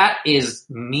 like that is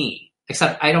me,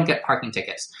 except I don't get parking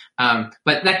tickets. But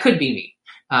that could be me.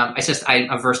 It's just I'm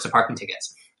averse to parking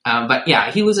tickets. But yeah,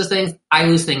 he loses things. I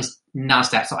lose things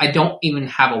nonstop. So I don't even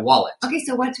have a wallet. Okay,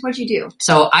 so what'd you do?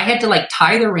 So I had to like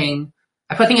tie the ring.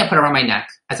 I put it around my neck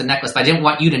as a necklace, but I didn't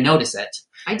want you to notice it.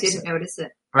 I didn't notice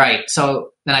it. Right.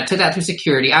 So then I took that through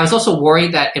security. I was also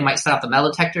worried that it might set off the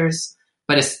metal detectors,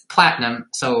 but it's platinum,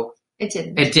 so it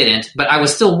didn't. It didn't. But I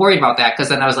was still worried about that, because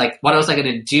then I was like, what was I going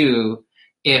to do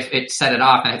if it set it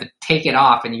off and I had to take it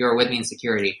off and you were with me in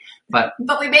security? But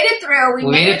we made it through. We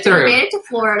made it through. We made it to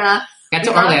Florida. Got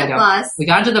to Orlando. We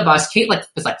got into the bus. Kate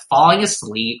was like falling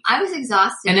asleep. I was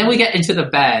exhausted. And then we get into the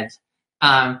bed.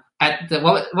 At the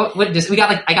we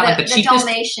got like the cheapest.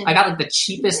 Dalmatian. I got like the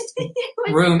cheapest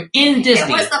room in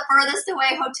Disney. It was the furthest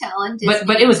away hotel in Disney.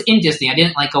 But it was in Disney. I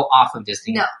didn't like go off of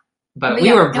Disney. No. But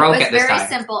we were broke at this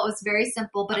time. It was very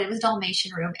simple, but it was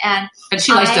Dalmatian room, and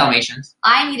she likes Dalmatians.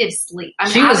 I needed sleep. I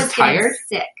mean, she was tired.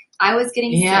 Sick. I was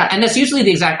getting sick. Yeah, and that's usually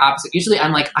the exact opposite. Usually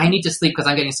I'm like, I need to sleep because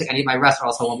I'm getting sick. I need my rest or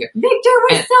else I won't get. Victor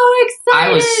was so excited.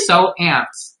 I was so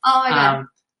amped. Oh my God.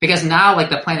 Because now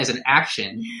like the plan is in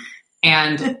action.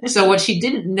 And so what she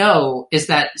didn't know is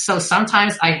that, so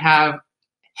sometimes I have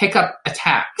hiccup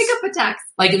attacks. Hiccup attacks.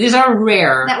 Like these are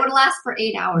rare. That would last for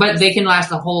 8 hours. But they can last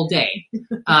the whole day.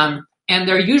 And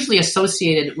they're usually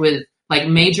associated with like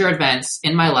major events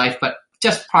in my life, but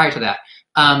just prior to that.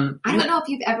 I don't know if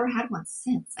you've ever had one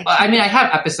since. I mean, I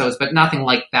have episodes, but nothing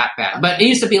like that bad. Okay. But it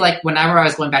used to be like whenever I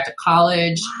was going back to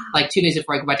college, like 2 days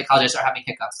before I go back to college, I start having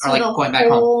hiccups. So or like going back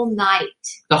home.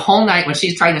 The whole night when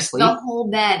she's trying to sleep. The whole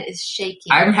bed is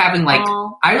shaking. I'm having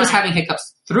I was having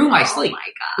hiccups through my sleep. Oh my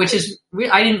God. Which is,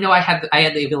 I didn't know I had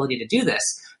the ability to do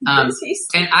this.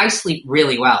 And I sleep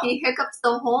really well. He hiccups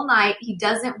the whole night. He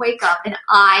doesn't wake up, and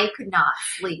I could not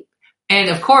sleep. And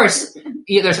of course,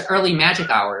 there's early magic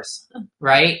hours,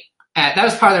 right? That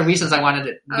was part of the reasons I wanted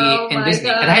to be in Disney.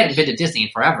 Gosh. And I hadn't been to Disney in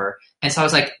forever. And so I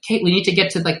was like, Kate, we need to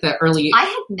get to like the early... I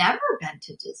had never been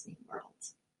to Disney World.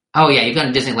 Oh yeah, you've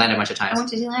gone to Disneyland a bunch of times. I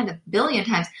went to Disneyland a billion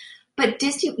times. But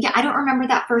Disney, I don't remember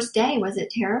that first day. Was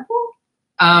it terrible?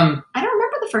 I don't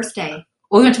remember the first day.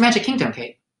 Well, we went to Magic Kingdom,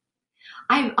 Kate.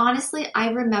 I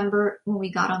remember when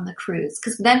we got on the cruise.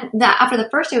 Because then after the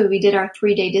first day, we did our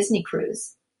 3-day Disney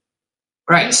cruise.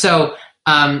 Right. So,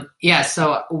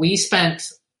 so we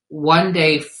spent 1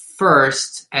 day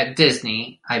first at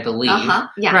Disney, I believe.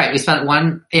 Yeah. Right. We spent we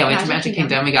went to Magic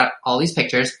Kingdom. We got all these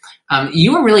pictures.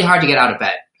 You were really hard to get out of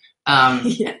bed.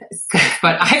 Yes.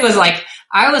 But I was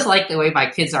like the way my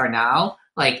kids are now.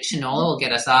 Like Shanola will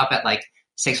get us up at like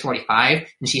 6:45,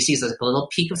 and she sees a little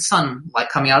peak of sun like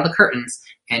coming out of the curtains,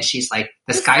 and she's like,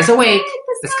 "The sky's awake.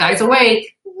 The sky's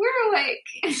awake. We're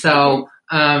awake." So,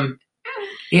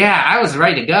 yeah, I was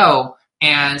ready to go,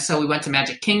 and so we went to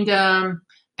Magic Kingdom,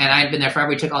 and I'd been there forever.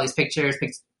 We took all these pictures.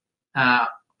 We got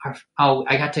a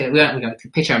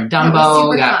picture of Dumbo.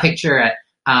 We got a picture at.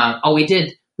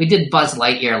 We did Buzz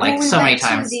Lightyear many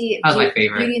times. That was my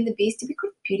favorite. Beauty and the Beast. Did we go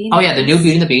to Beauty and the Beast? The new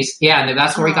Beauty and the Beast. Yeah, and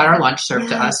that's where we got our lunch served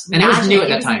to us. And it was new at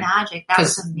that time. Magic. That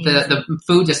was amazing. The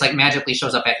food just like magically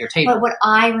shows up at your table. But what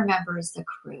I remember is the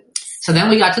cruise. So then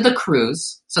we got to the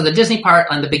cruise. So the Disney part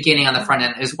on the beginning on the front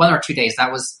end is 1 or 2 days.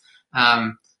 That was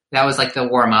like the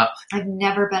warm up. I've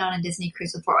never been on a Disney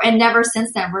cruise before, and never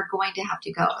since then. We're going to have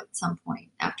to go at some point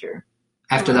after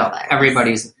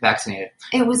everybody's vaccinated.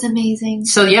 It was amazing.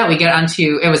 So yeah, we get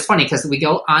onto, it was funny because we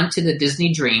go onto the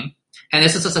Disney Dream, and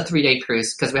this is just a 3-day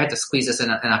cruise because we had to squeeze this in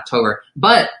October.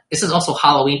 But this is also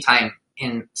Halloween time.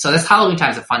 So this Halloween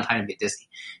time is a fun time to be at Disney.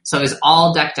 So it's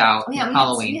all decked out for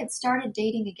Halloween. We had started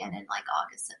dating again in like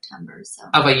August, September. So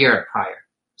of a year prior.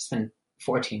 It's been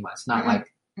 14 months, not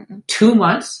like Mm-mm. 2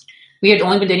 months? We had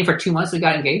only been dating for 2 months. We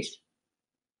got engaged.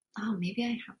 Oh, maybe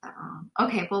I have that wrong.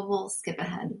 Okay, well, we'll skip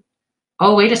ahead.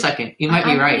 Oh, wait a second. You might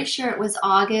be I'm right. pretty sure it was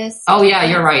August. Oh, yeah,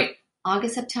 you're right.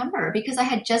 August, September, because I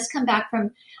had just come back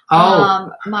from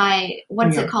my,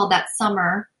 what's it called, that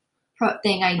summer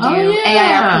thing I do,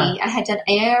 AIRP. I had done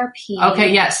AIRP.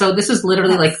 Okay, yeah, so this is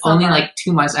literally like summer. Only like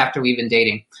 2 months after we've been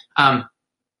dating. But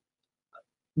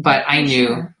I knew,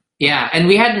 sure. Yeah, and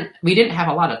we didn't have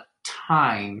a lot of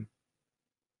time.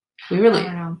 We really,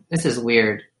 this is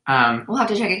weird. We'll have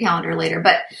to check a calendar later,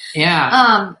 but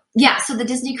yeah. Yeah, so the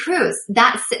Disney cruise,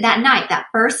 that night, that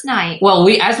first night. Well,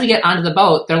 as we get onto the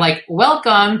boat, they're like,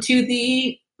 welcome to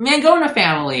the Mangona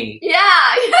family. Yeah,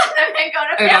 the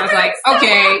Mangona family. And I was like,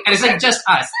 okay. And it's like just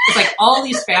us. It's like all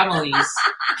these families,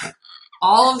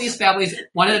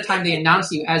 one at a time, they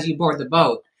announce you as you board the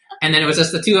boat. And then it was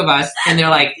just the two of us. And they're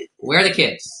like, where are the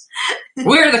kids?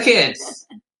 Where are the kids?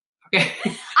 Okay.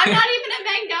 I'm not even a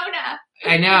Mangona.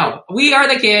 I know. We are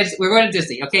the kids. We're going to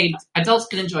Disney. Okay, adults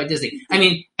can enjoy Disney. I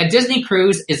mean, a Disney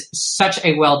cruise is such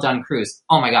a well-done cruise.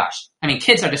 Oh my gosh. I mean,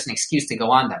 kids are just an excuse to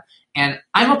go on them. And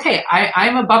I'm okay.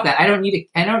 I'm above that. I don't need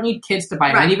kids to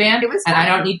buy a minivan, and I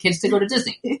don't need kids to go to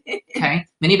Disney. Okay?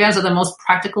 Minivans are the most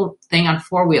practical thing on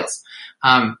four wheels.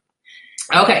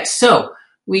 Okay, so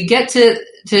we get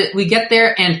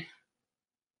there, and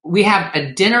we have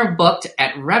a dinner booked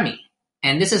at Remy.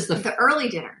 And this is the early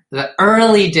dinner. The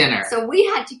early dinner. So we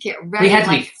had to get ready. We had to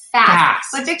be fast.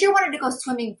 But Victor wanted to go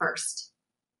swimming first.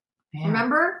 Yeah.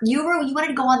 Remember? You wanted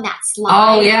to go on that slide.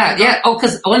 Oh yeah, yeah. Oh,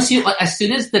 because as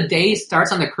soon as the day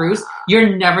starts on the cruise,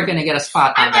 you're never gonna get a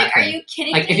spot on that thing. Are you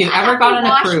kidding me? Like if you've ever gone on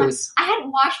a cruise. I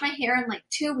hadn't washed my hair in like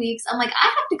 2 weeks. I'm like, I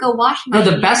have to go wash my hair.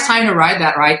 No, the best time to ride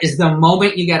that ride is the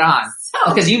moment you get on.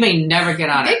 Because you may never get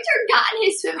on Victor got in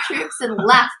his swim trunks and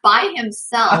left by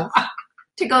himself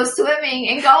to go swimming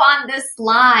and go on this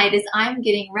slide as I'm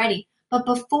getting ready. But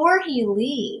before he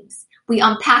leaves, we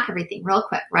unpack everything real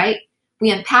quick, right?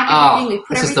 We unpack everything. We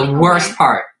put everything away. This is the worst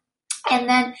part. And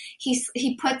then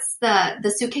he puts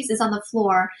the suitcases on the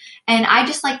floor, and I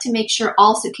just like to make sure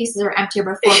all suitcases are empty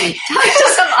before we tuck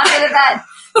them under the bed.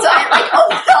 So I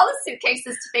open all the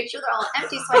suitcases to make sure they're all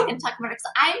empty so I can tuck them under. So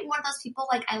I'm one of those people,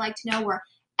 I like to know where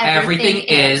everything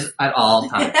is at all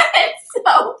times.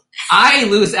 So I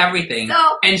lose everything,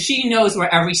 and she knows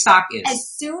where every sock is. As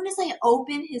soon as I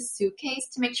open his suitcase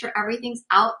to make sure everything's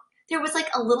out, there was like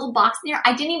a little box in there.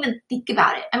 I didn't even think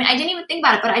about it. I mean, I didn't even think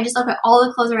about it, but I just looked at all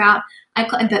the clothes are out.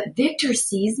 But Victor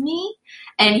sees me,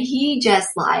 and he just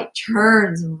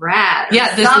turns red.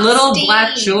 Yeah, this little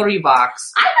black jewelry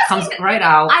box comes right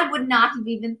out. I would not have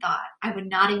even thought. But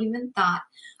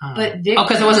Victor,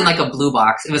 because it wasn't like a blue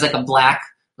box. It was like a black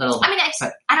little. I mean,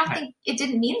 I don't think it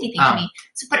didn't mean anything to me.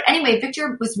 So, but anyway,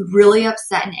 Victor was really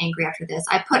upset and angry after this.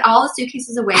 I put all the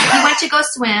suitcases away. He went to go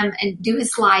swim and do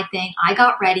his slide thing. I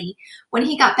got ready. When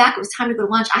he got back, it was time to go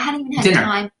to lunch. I hadn't even had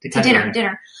time to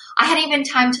dinner. I hadn't even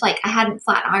time to I hadn't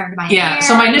flat ironed my hair. Yeah,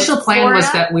 so my initial plan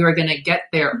was that we were going to get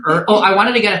there. I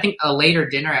wanted to get, I think, a later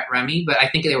dinner at Remy, but I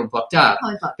think they were booked up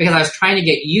because I was trying to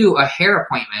get you a hair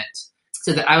appointment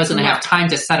so that I was going to have time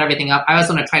to set everything up. I was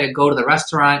going to try to go to the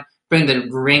restaurant, bring the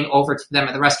ring over to them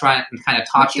at the restaurant and kind of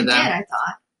talk to them. Did, I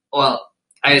thought. Well,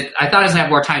 I thought I was going to have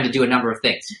more time to do a number of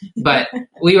things, but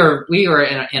we were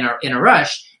in a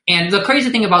rush. And the crazy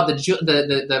thing about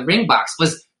the ring box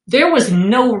was there was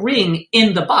no ring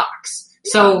in the box.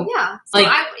 So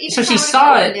so she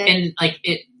saw it and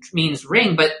it means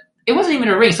ring, but it wasn't even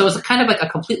a ring. So it was kind of like a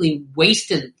completely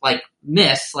wasted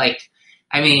miss.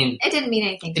 I mean, it didn't mean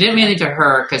anything. It didn't mean anything to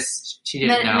her because she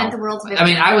didn't know. It meant the world to Victor. I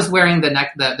mean, I was wearing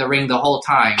the ring the whole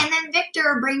time. And then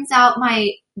Victor brings out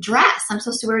my dress I'm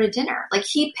supposed to wear to dinner.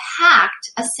 He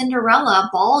packed a Cinderella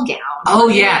ball gown. Oh,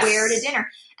 yes. To wear to dinner.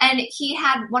 And he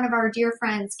had one of our dear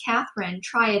friends, Catherine,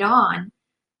 try it on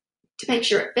to make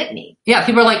sure it fit me. Yeah,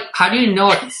 people are like, how do you know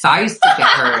what size to get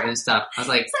her and stuff? I was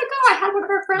like, it's I had one of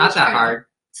her friends. Not that hard.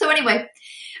 So anyway.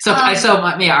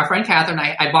 Our friend Catherine,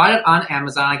 I bought it on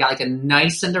Amazon. I got a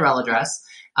nice Cinderella dress.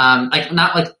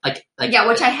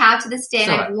 Which I have to this day,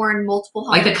 and I've worn multiple.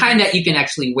 The kind that you can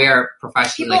actually wear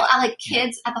professionally. People,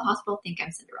 kids at the hospital think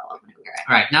I'm Cinderella when I wear it.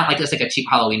 Right, not just a cheap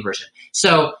Halloween version.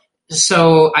 So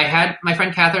I had my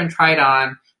friend Catherine try it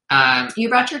on. You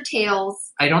brought your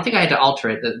tails. I don't think I had to alter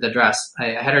it, the dress. I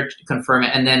had her confirm it,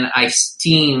 and then I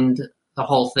steamed the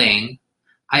whole thing.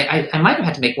 I might have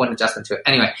had to make one adjustment to it.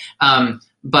 Anyway,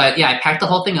 but yeah, I packed the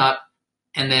whole thing up,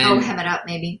 and then hem it up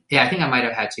maybe. Yeah, I think I might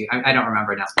have had to. I don't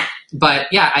remember now. But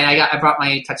yeah, I brought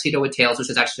my tuxedo with tails,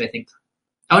 which is actually I think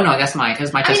Oh no, that's mine. It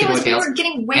was my tuxedo with we tails. were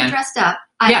getting way And- dressed up.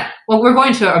 Well, we're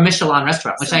going to a Michelin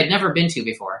restaurant, which I had never been to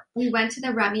before. We went to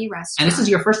the Remy restaurant. And this is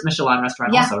your first Michelin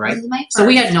restaurant also, right? This is my first. So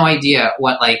we had no idea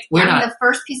what, like, we're not... The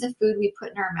first piece of food we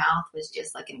put in our mouth was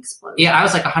just like an explosion. Yeah, I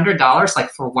was like $100 like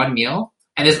for one meal.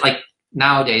 And it's like,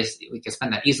 nowadays we could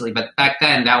spend that easily, but back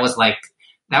then that was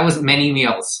many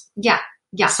meals. Yeah.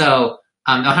 So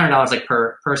 $100 like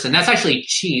per person. That's actually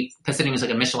cheap considering it's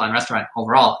like a Michelin restaurant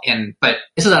overall. But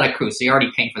this is on a cruise, so you're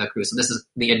already paying for the cruise. So this is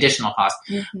the additional cost.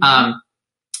 Mm-hmm.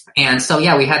 And so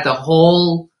we had the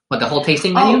whole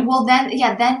tasting menu. Oh, well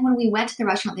then when we went to the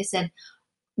restaurant, they said,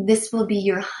 this will be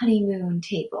your honeymoon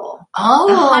table. Oh,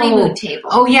 the honeymoon table.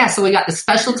 Oh yeah, so we got the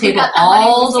special table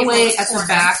all the way at the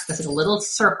back. That's like a little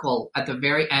circle at the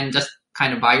very end, just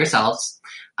kind of by yourselves.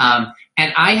 And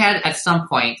I had at some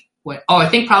point, I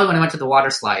think probably when I went to the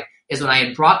water slide is when I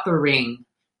had brought the ring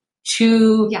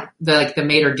to the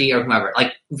maitre d' or whomever.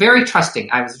 Like very trusting.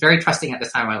 I was very trusting at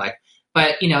this time of my life.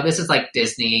 But this is like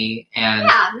Disney and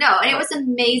and it was an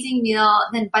amazing meal.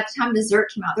 And then by the time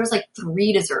dessert came out, there was like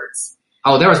 3 desserts.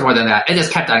 Oh, there was more than that. It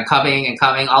just kept on coming and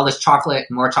coming. All this chocolate,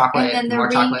 more chocolate, and then more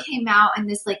the ring chocolate. came out in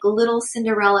this like little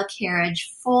Cinderella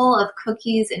carriage full of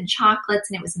cookies and chocolates,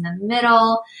 and it was in the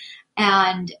middle.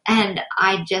 And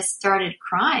I just started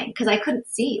crying because I couldn't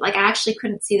see. Like I actually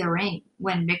couldn't see the ring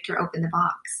when Victor opened the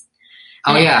box.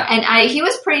 Oh yeah, and he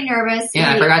was pretty nervous.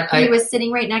 Yeah, I forgot. He was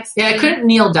sitting right next to me. I couldn't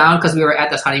kneel down because we were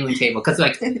at this honeymoon table. Because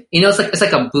it's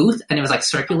like a booth and it was like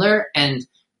circular, and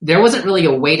there wasn't really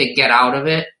a way to get out of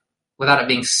it without it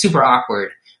being super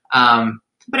awkward.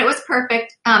 But it was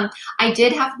perfect. We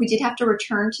did have to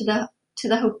return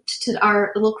to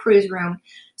our little cruise room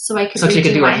so I could. So she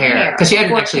could do her hair because she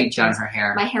hadn't actually pictures. done her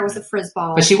hair. My hair was a frizz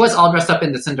ball, but she was all dressed up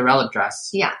in the Cinderella dress.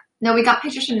 Yeah. No, we got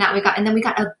pictures from that. And then we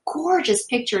got gorgeous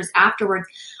pictures afterwards.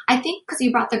 I think because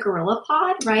you brought the Gorilla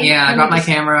Pod, right? Yeah, I brought my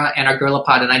camera and our Gorilla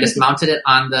Pod, and I just mounted it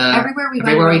on everywhere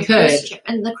we could.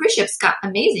 And the cruise ship's got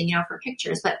amazing, for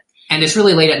pictures. And it's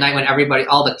really late at night when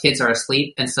all the kids are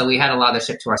asleep, and so we had a lot of the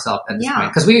ship to ourselves at this point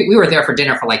because we were there for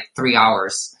dinner for like 3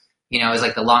 hours. It was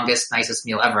like the longest, nicest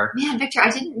meal ever. Man, Victor, I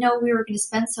didn't know we were going to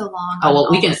spend so long. Oh well,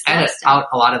 we can edit out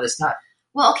a lot of this stuff.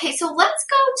 Well, okay, so let's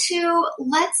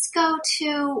go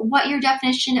to what your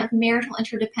definition of marital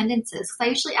interdependence is. Because I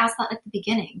usually ask that at the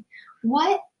beginning.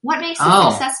 What makes a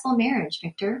successful marriage,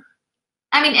 Victor?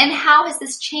 I mean, and how has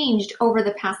this changed over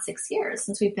the past 6 years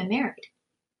since we've been married?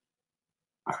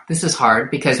 This is hard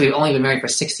because we've only been married for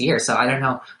 6 years, so I don't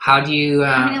know. How do you...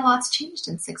 a lot's changed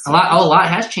in 6 years. A lot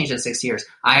has changed in 6 years.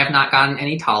 I have not gotten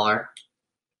any taller.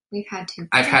 We've had 2 kids.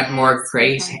 I've had more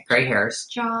gray hairs.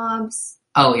 Jobs.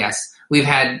 Oh, yes. We've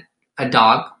had a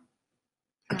dog,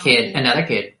 a kid, another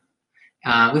kid.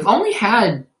 We've only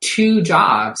had 2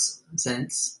 jobs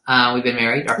since we've been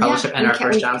married, our fellowship and our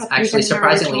first jobs. Actually,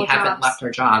 surprisingly, we haven't left our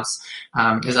jobs.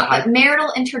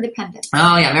 Marital interdependence.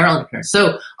 Oh, yeah, marital interdependence.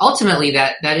 So ultimately,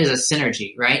 that is a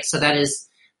synergy, right? So that is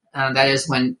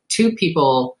when 2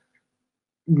 people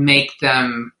make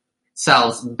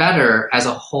themselves better as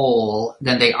a whole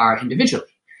than they are individually.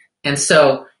 And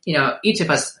so, each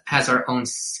of us has our own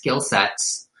skill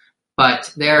sets,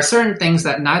 but there are certain things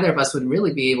that neither of us would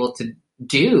really be able to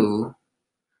do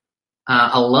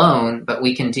alone, but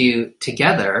we can do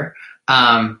together.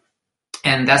 And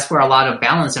that's where a lot of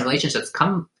balance in relationships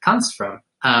comes from.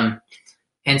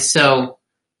 And so,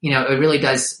 it really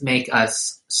does make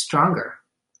us stronger.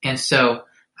 And so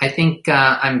I think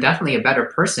I'm definitely a better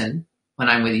person when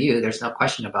I'm with you. There's no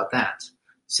question about that.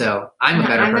 So I'm a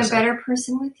better person. I'm a better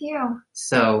person with you.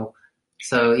 So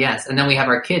yes. And then we have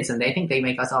our kids, and they think they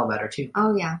make us all better too.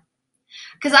 Oh, yeah.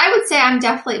 Because I would say I'm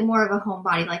definitely more of a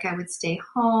homebody. Like I would stay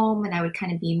home and I would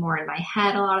kind of be more in my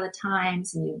head a lot of the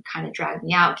times, and you kind of drag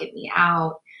me out, get me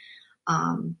out.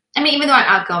 Even though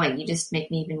I'm outgoing, you just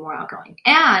make me even more outgoing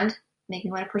and make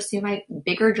me want to pursue my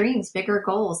bigger dreams, bigger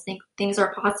goals, think things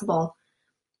are possible.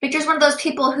 Victor's one of those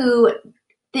people who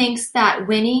thinks that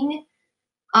winning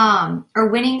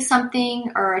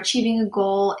something or achieving a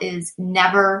goal is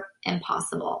never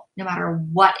impossible, no matter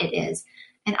what it is.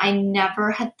 And I never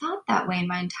had thought that way in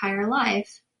my entire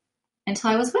life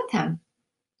until I was with him.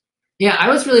 Yeah, I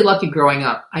was really lucky growing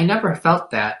up. I never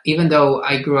felt that, even though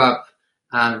I grew up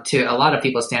to a lot of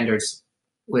people's standards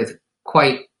with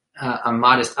quite a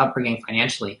modest upbringing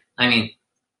financially. I mean,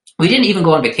 we didn't even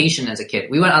go on vacation as a kid.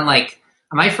 We went on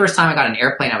my first time I got an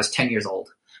airplane, I was 10 years old.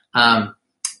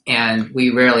 And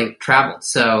we rarely traveled.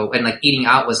 So, and eating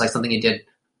out was something you did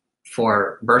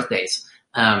for birthdays.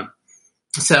 I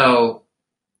guess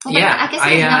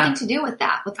it has nothing to do with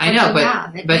that. With I know,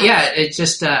 but yeah, it's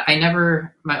just,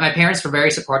 my parents were very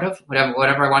supportive,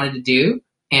 whatever I wanted to do.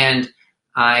 And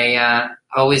I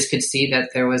always could see that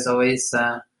there was always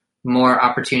more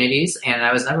opportunities, and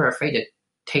I was never afraid to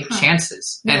take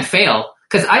chances and fail.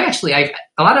 Because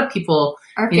a lot of people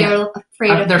are afraid of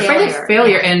failure. They're afraid of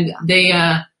failure, and they.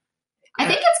 I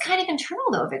think it's kind of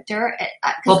internal, though, Victor.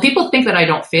 Well, people think that I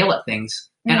don't fail at things,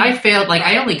 and I failed. Like,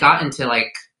 I only got into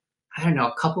a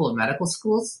couple of medical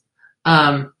schools,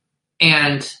 but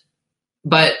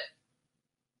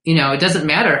it doesn't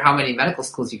matter how many medical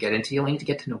schools you get into. You only need to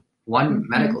get to one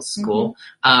medical school,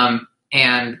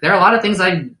 and there are a lot of things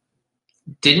I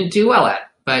didn't do well at.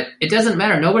 But it doesn't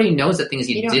matter. Nobody knows that things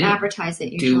you didn't advertise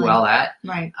it do well at.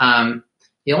 Right.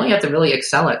 You only have to really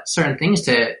excel at certain things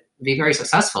to be very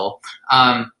successful.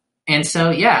 And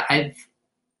so, yeah, I've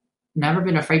never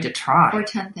been afraid to try. Or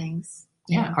 10 things.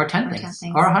 Yeah, or 10 things.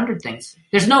 Or 100 things.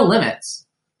 There's no limits.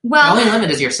 Well, the only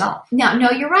limit is yourself. No,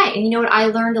 you're right. And you know what? I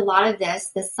learned a lot of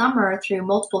this summer through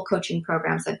multiple coaching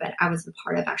programs I was a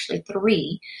part of, actually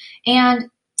 3. And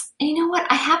you know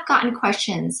what? I have gotten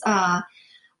questions,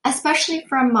 especially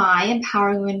from my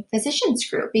Empowering Women Physicians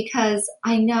group, because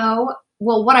I know,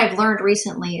 what I've learned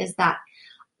recently is that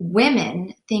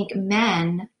women think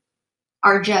men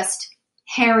are just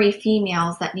hairy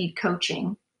females that need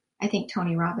coaching. I think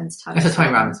Tony Robbins taught us. That's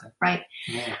Tony Robbins. Right.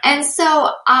 Yeah. And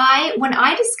so when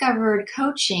I discovered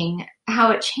coaching, how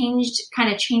it changed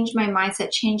my mindset,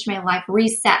 changed my life,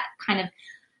 reset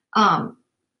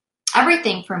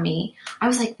everything for me, I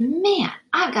was like, man,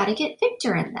 I've got to get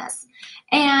Victor in this.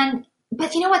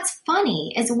 But you know what's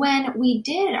funny is when we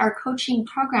did our coaching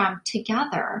program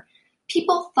together,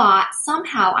 people thought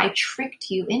somehow I tricked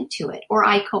you into it, or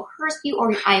I coerced you,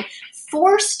 or I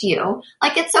forced you.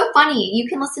 Like, it's so funny. You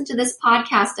can listen to this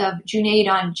podcast of Junaid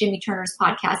on Jimmy Turner's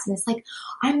podcast, and it's like,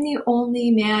 I'm the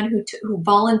only man who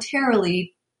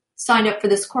voluntarily signed up for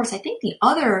this course. I think the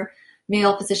other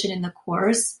male physician in the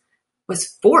course was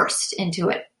forced into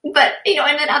it. But,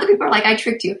 and then other people are like, I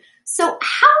tricked you. So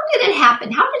how did it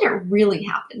happen? How did it really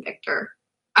happen, Victor?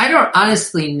 I don't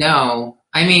honestly know.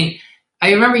 I mean,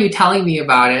 I remember you telling me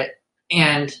about it,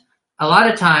 and a lot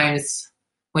of times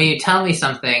when you tell me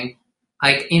something,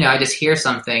 I just hear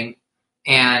something,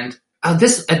 and at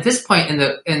this point in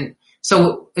the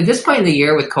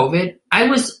year with COVID, I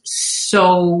was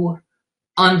so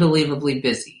unbelievably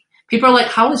busy. People are like,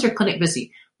 how is your clinic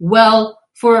busy? Well,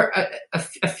 for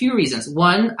a few reasons.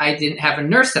 One, I didn't have a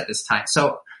nurse at this time,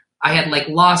 so I had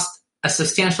lost a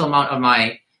substantial amount of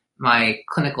my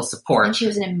clinical support. And she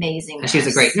was an amazing nurse. And she was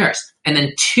a great nurse. And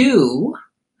then 2,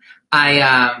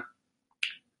 I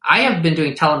have been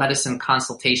doing telemedicine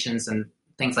consultations and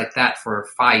things like that for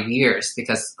 5 years,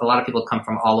 because a lot of people come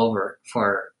from all over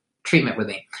for treatment with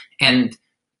me. And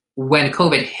when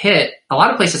COVID hit, a lot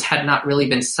of places had not really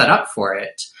been set up for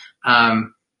it.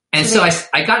 So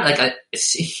I got a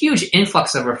huge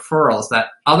influx of referrals that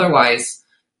otherwise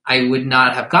I would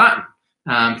not have gotten,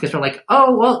 because we're like,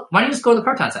 oh, well, why don't you just go to the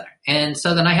Proton Center? And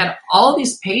so then I had all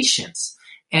these patients.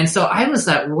 And so I was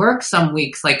at work some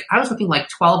weeks, I was working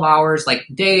 12 hours,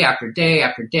 day after day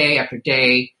after day after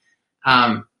day.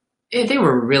 They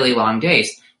were really long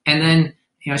days. And then,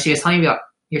 she was telling me about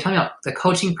the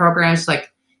coaching programs,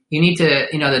 you need to,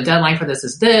 the deadline for this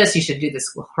is this, you should do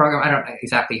this program. I don't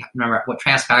exactly remember what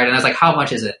transpired. And I was like, how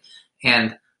much is it?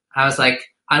 And I was like,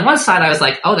 on one side, I was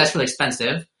like, oh, that's really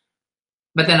expensive.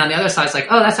 But then on the other side, it's like,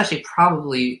 oh, that's actually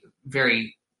probably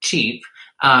very cheap.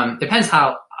 Depends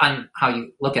on how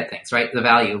you look at things, right? The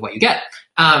value of what you get.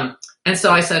 And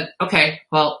so I said, okay,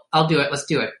 well, I'll do it. Let's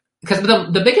do it. Because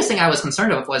the biggest thing I was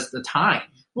concerned with was the time.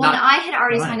 Well, and I had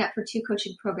already signed up for 2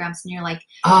 coaching programs, and you're like,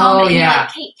 oh, yeah.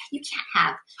 Hey, you can't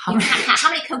have. How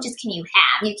many coaches can you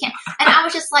have? You can't. And I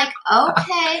was just like,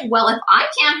 okay, well, if I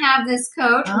can't have this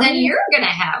coach, then you're going to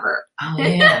have her. Oh,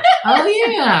 yeah. Oh,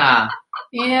 yeah.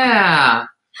 Yeah.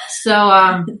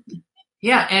 So,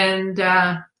 yeah. And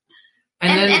then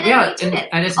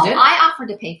I just did. I offered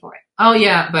to pay for it. Oh,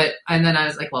 yeah. And then I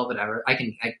was like, well, whatever. I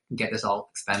can get this all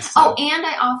expensed. So. Oh, and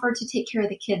I offered to take care of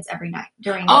the kids every night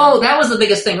during. That was the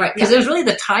biggest thing, right? Because it was really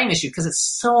the time issue, because it's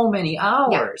so many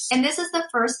hours. Yeah. And this is the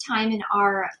first time in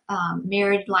our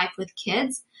married life with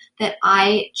kids that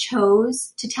I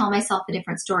chose to tell myself a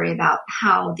different story about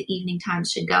how the evening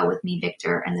times should go with me,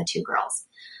 Victor, and the 2 girls.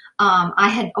 I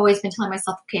had always been telling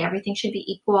myself, okay, everything should be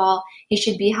equal. He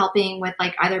should be helping with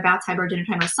either bath time or dinner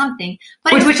time or something.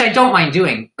 But which I don't mind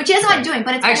doing. Which he doesn't mind doing,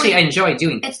 but it's actually I enjoy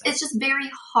doing. It's just very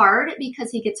hard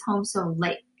because he gets home so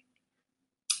late.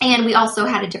 And we also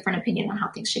had a different opinion on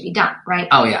how things should be done, right?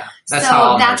 Oh yeah,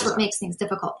 that's what makes things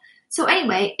difficult. So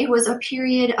anyway, it was a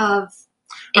period of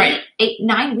Right.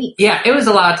 9 weeks. Yeah, it was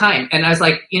a lot of time. And I was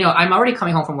like, I'm already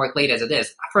coming home from work late as it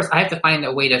is. First, I have to find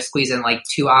a way to squeeze in like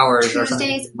 2 hours or something.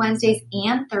 Tuesdays, Wednesdays,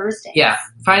 and Thursdays. Yeah,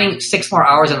 finding 6 more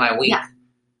hours in my week. Yeah.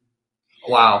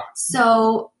 Wow.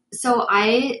 So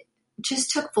I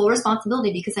just took full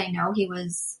responsibility because I know he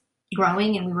was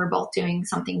growing and we were both doing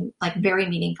something like very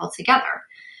meaningful together.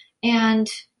 And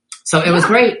so it was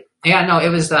great. Yeah, no, it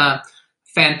was a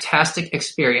fantastic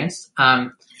experience.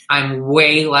 I'm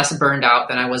way less burned out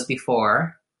than I was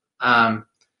before. I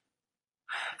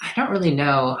don't really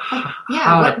know how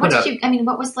to put it.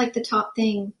 What was like the top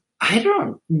thing? I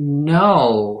don't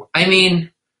know. I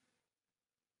mean,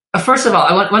 first of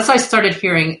all, once I started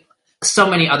hearing so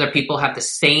many other people have the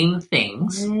same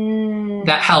things,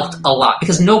 that helped a lot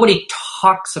because nobody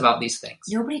talks about these things.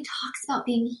 Nobody talks about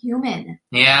being human.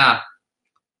 Yeah.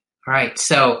 Right.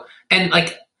 So, and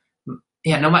like,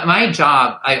 my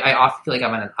job, I often feel like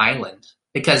I'm on an island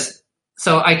because,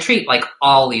 so I treat like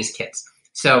all these kids.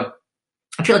 So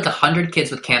I treat like 100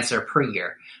 kids with cancer per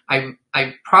year.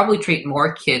 I probably treat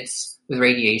more kids with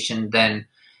radiation than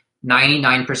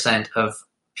 99% of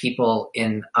people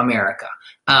in America.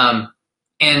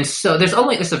 And so there's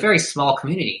a very small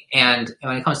community. And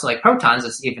when it comes to like protons,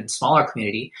 it's even smaller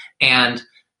community. And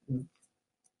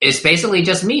it's basically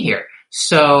just me here.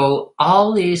 So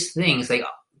all these things, they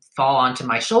fall onto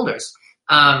my shoulders.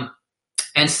 And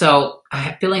so I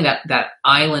have feeling that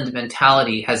island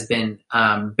mentality has been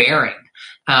bearing.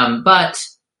 But,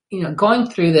 going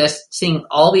through this, seeing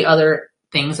all the other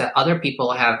things that other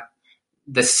people have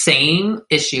the same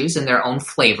issues in their own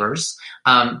flavors.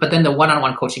 But then the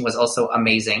one-on-one coaching was also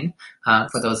amazing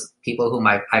for those people whom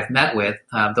I've met with.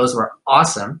 Those were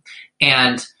awesome.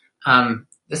 And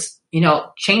this,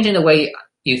 changing the way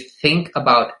you think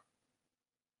about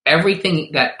everything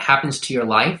that happens to your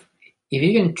life, if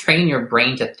you can train your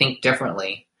brain to think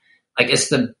differently, like it's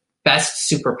the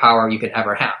best superpower you could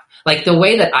ever have. Like the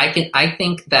way that I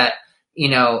think that,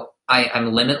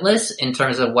 I'm limitless in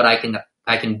terms of what I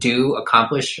can do,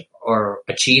 accomplish, or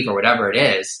achieve, or whatever it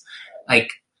is. Like,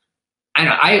 I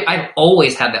don't know, I've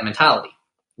always had that mentality.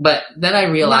 But then I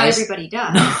realized... Not everybody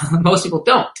does. Most people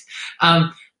don't.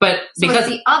 But so because... it's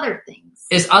the other things.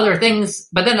 It's other things.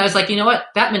 But then I was like, you know what?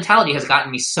 That mentality has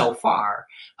gotten me so far.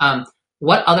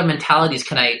 What other mentalities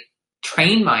can I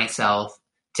train myself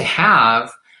to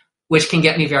have, which can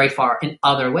get me very far in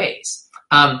other ways?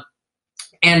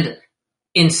 And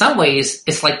in some ways,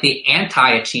 it's like the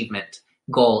anti-achievement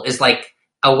goal is like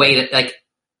a way that, like,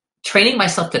 training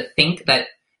myself to think that,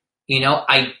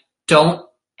 I don't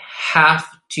have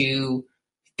to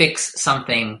fix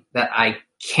something that I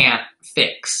can't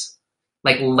fix.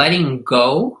 Like letting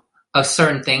go of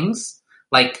certain things,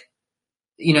 like,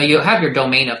 you have your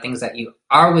domain of things that you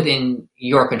are within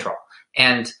your control.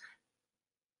 And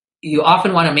you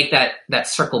often want to make that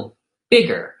circle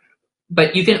bigger,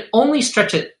 but you can only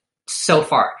stretch it so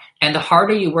far. And the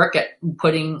harder you work at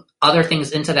putting other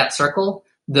things into that circle,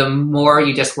 the more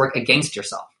you just work against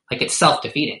yourself. Like it's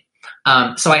self-defeating.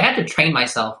 So I had to train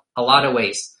myself a lot of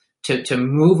ways to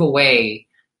move away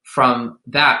from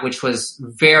that, which was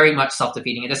very much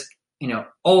self-defeating. It just,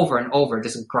 over and over,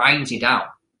 just grinds you down.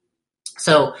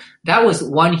 So that was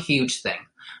one huge thing.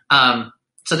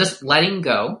 So just letting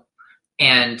go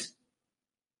and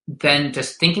then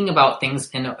just thinking about things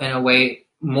in a way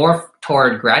more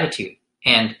toward gratitude.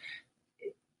 And,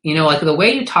 like the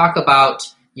way you talk about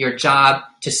your job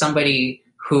to somebody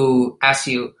who asks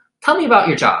you, tell me about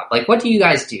your job. Like, what do you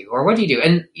guys do? Or what do you do?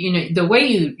 And, the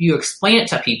way you explain it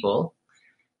to people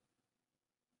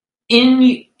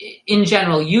in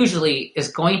general, usually is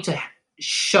going to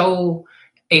show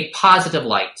a positive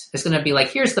light. It's going to be like,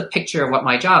 here's the picture of what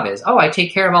my job is. Oh, I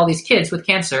take care of all these kids with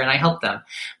cancer and I help them.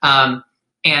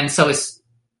 And so it's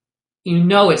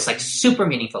like super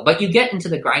meaningful, but you get into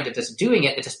the grind of just doing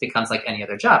it. It just becomes like any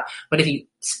other job. But if you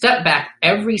step back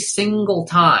every single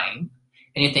time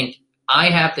and you think, I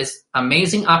have this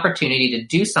amazing opportunity to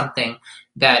do something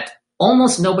that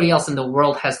almost nobody else in the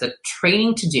world has the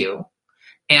training to do.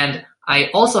 And I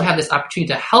also have this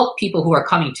opportunity to help people who are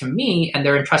coming to me and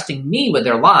they're entrusting me with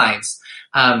their lives.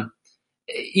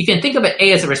 You can think of it,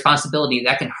 as a responsibility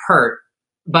that can hurt,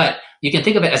 but you can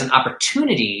think of it as an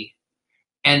opportunity,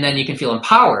 and then you can feel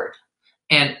empowered.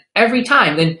 And every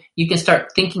time, then you can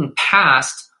start thinking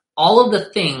past all of the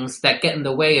things that get in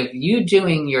the way of you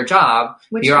doing your job,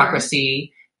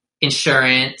 bureaucracy,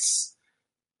 insurance,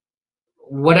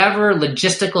 whatever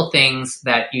logistical things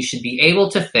that you should be able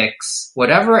to fix,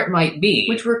 whatever it might be.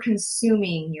 Which were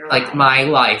consuming your life. Like my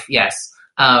life, yes.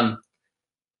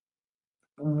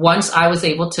 Once I was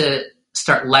able to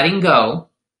start letting go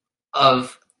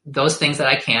of those things that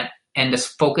I can't and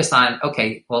just focus on,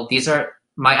 okay, well, these are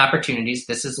my opportunities.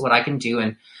 This is what I can do.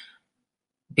 And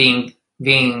being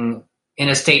in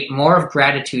a state more of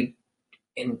gratitude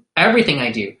in everything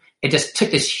I do, it just took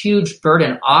this huge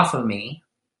burden off of me.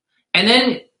 And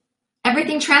then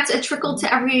everything trickled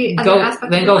to every other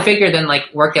aspect. Then go figure. Then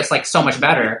like work gets like so much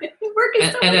better.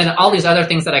 And then all these other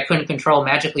things that I couldn't control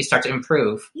magically start to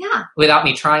improve. Yeah. Without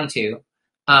me trying to.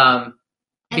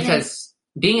 Because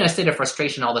being in a state of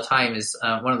frustration all the time is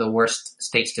one of the worst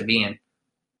states to be in.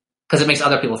 Because it makes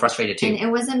other people frustrated too. And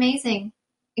it was amazing.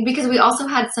 Because we also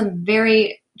had some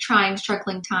very trying,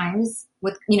 struggling times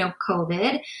with,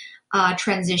 COVID,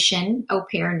 transition, au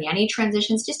pair, nanny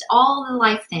transitions, just all the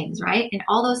life things, right? And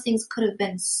all those things could have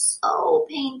been so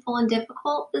painful and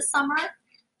difficult this summer.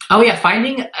 Oh yeah,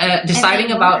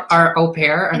 deciding about our au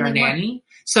pair and our nanny.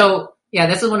 So yeah,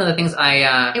 this is one of the things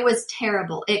it was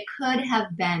terrible. It could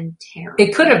have been terrible.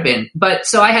 It could have been, but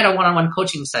so I had a one-on-one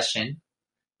coaching session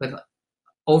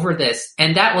over this,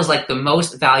 and that was like the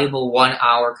most valuable 1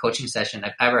 hour coaching session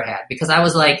I've ever had, because I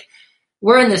was like,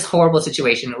 we're in this horrible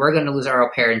situation. We're going to lose our au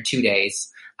pair in 2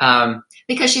 days.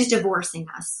 Because she's divorcing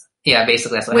us. Yeah,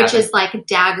 basically that's what happened. Which is like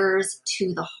daggers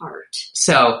to the heart.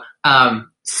 So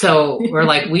we're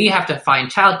like, we have to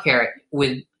find childcare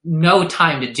with no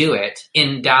time to do it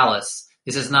in Dallas.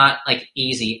 This is not like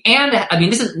easy. And I mean,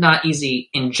 this is not easy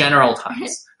in general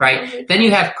times, right? Then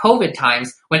you have COVID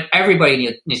times when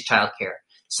everybody needs childcare.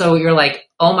 So you're like,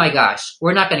 oh my gosh,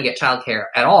 we're not going to get childcare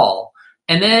at all.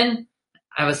 And then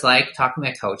I was like talking to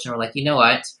my coach, and we're like, you know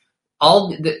what?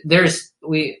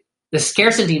 The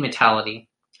scarcity mentality.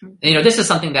 This is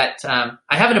something that I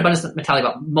have an abundance mentality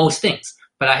about most things,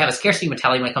 but I have a scarcity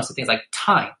mentality when it comes to things like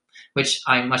time, which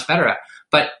I'm much better at.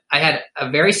 But I had a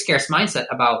very scarce mindset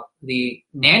about the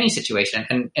nanny situation,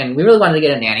 and we really wanted to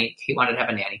get a nanny. He wanted to have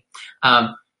a nanny.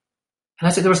 And I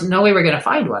said, there was no way we're going to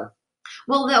find one.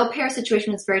 Well, the au pair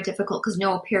situation was very difficult because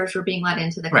no au pairs were being let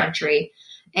into the country.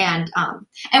 Right.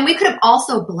 And we could have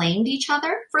also blamed each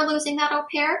other for losing that au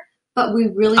pair, but we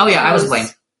really I was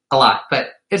blamed a lot, but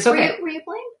it's okay. Were you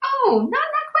blamed? Oh, not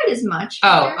quite as much.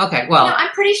 Oh, okay. Well,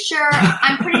 I'm pretty sure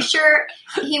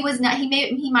he was not.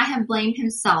 He might have blamed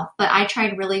himself, but I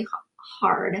tried really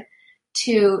hard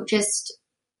to just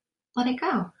let it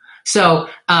go. So,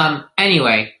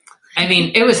 anyway, I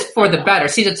mean, it was for the better.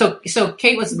 See, so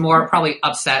Kate was more probably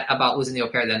upset about losing the au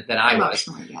pair than I was.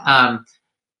 Yeah.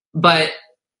 But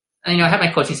I had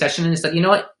my coaching session and said, you know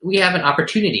what, we have an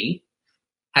opportunity,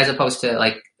 as opposed to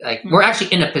like we're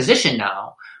actually in a position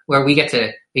now where we get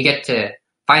to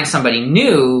find somebody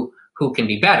new who can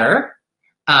be better.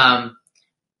 But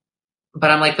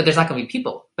I'm like, but there's not going to be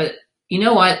people. But you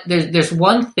know what? There's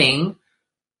one thing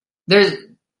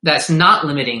that's not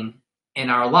limiting in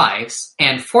our lives,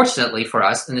 and fortunately for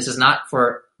us, and this is not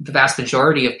for the vast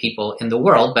majority of people in the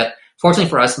world, but fortunately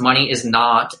for us, money is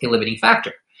not a limiting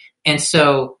factor. And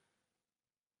so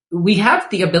we have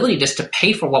the ability just to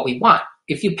pay for what we want.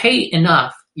 If you pay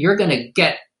enough, you're going to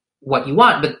get what you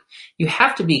want, but you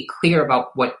have to be clear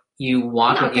about what you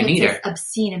want, what you need. It's an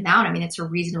obscene amount. I mean, it's a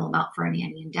reasonable amount for a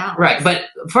nanny in Dallas. Right. But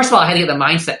first of all, I had to get the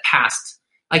mindset past.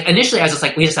 Like initially I was just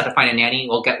like, we just have to find a nanny.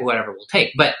 We'll get whatever we'll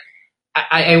take. But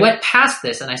I went past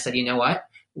this and I said, you know what?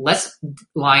 Let's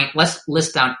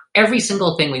list down every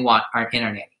single thing we want in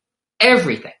our nanny.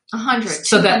 Everything.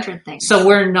 200 things. So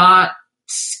we're not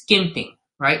skimping,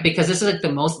 right? Because this is like the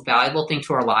most valuable thing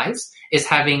to our lives, is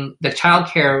having the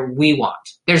childcare we want.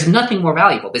 There's nothing more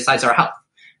valuable besides our health.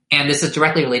 And this is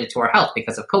directly related to our health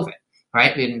because of COVID,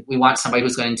 right? We want somebody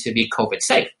who's going to be COVID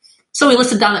safe. So we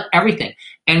listed down everything.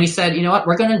 And we said, you know what?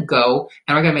 We're going to go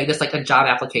and we're going to make this like a job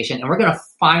application, and we're going to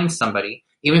find somebody,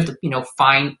 even if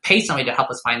pay somebody to help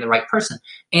us find the right person.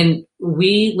 And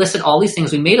we listed all these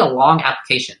things. We made a long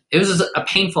application. It was a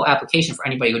painful application for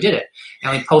anybody who did it.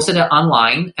 And we posted it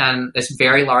online and this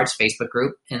very large Facebook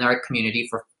group in our community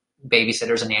for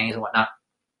babysitters and nannies and whatnot.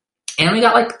 And we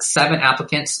got like 7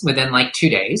 applicants within like 2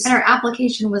 days. And our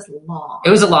application was long. It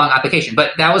was a long application,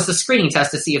 but that was the screening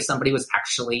test to see if somebody was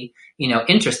actually,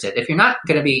 interested. If you're not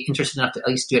going to be interested enough to at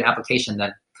least do an application,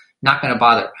 then not going to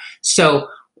bother. So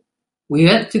we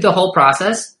went through the whole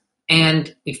process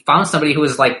and we found somebody who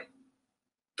was like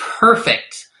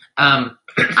perfect. I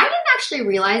didn't actually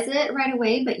realize it right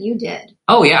away, but you did.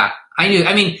 Oh yeah, I knew.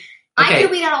 I mean, okay. I could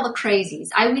weed out all the crazies.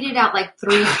 I weeded out like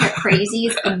 3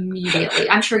 crazies immediately.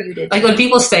 I'm sure you did. Like when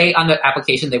people say on the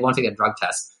application they want to get a drug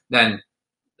test, then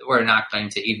we're not going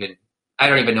to even. I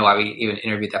don't even know why we even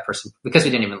interviewed that person, because we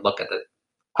didn't even look at the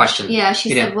question. Yeah, she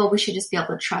said, well, we should just be able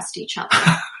to trust each other.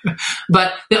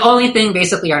 But the only thing,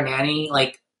 basically, our nanny,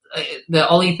 the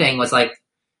only thing was like,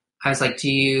 I was like,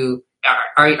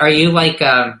 are you like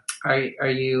are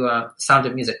you Sound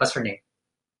of Music? What's her name?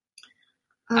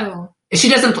 Oh. She's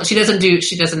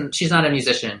not a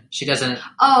musician. She doesn't.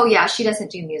 Oh yeah, she doesn't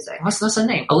do music. What's her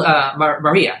name?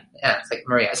 Maria. Yeah, it's like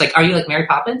Maria. It's like, are you like Mary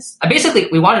Poppins? Basically,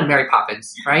 we wanted Mary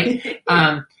Poppins, right?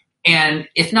 And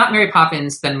if not Mary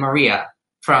Poppins, then Maria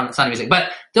from Sound of Music.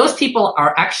 But those people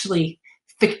are actually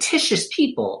fictitious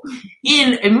people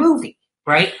in a movie,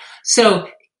 right? So.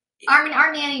 I mean,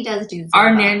 our nanny does do Zumba.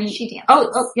 Our nanny, she dances.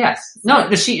 Oh, yes. No,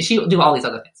 she'll do all these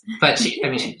other things. But she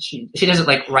doesn't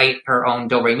like write her own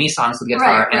do re mi songs with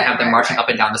guitar and have them marching up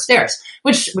and down the stairs,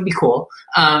 which would be cool.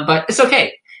 But it's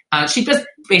okay. She does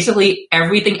basically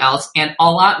everything else and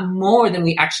a lot more than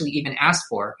we actually even asked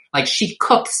for. Like she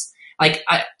cooks. Like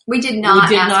we did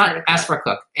not ask for a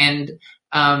cook. And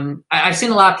I've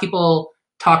seen a lot of people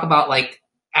talk about like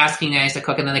asking nannies to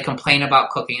cook and then they complain about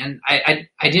cooking. And I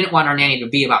didn't want our nanny to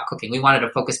be about cooking. We wanted to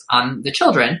focus on the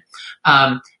children.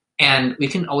 And we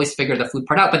can always figure the food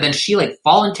part out. But then she like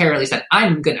voluntarily said,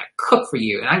 I'm going to cook for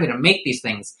you and I'm going to make these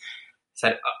things. I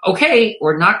said, okay,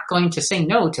 we're not going to say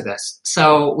no to this.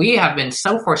 So we have been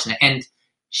so fortunate. And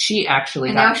she actually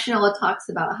and now Shanola talks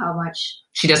about how much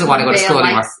she doesn't want to go to school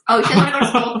anymore. Oh, she doesn't want to go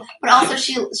to school. But also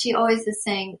she always is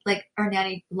saying, like, our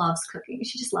nanny loves cooking.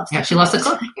 She just loves cooking. Yeah, she loves to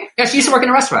cook. Yeah, she used to work in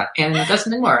a restaurant and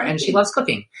doesn't anymore. And she loves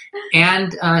cooking.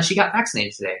 And she got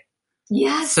vaccinated today.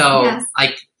 Yes. So, yes.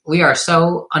 like, we are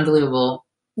so unbelievable.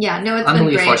 Yeah, no, it's been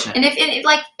great. Fortunate. And if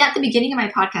like at the beginning of my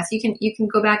podcast, you can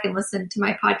go back and listen to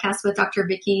my podcast with Dr.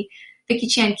 Vicky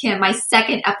Chan Kim. My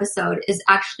second episode is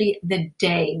actually the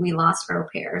day we lost our au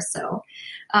pair. So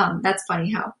that's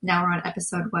funny how now we're on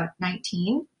episode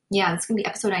 19? Yeah, this is gonna be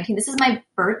episode 19. This is my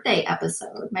birthday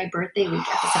episode, my birthday week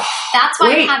episode. That's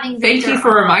why I'm having Victor. Thank you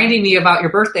for reminding me about your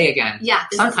birthday again. Yeah.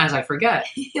 Sometimes I forget.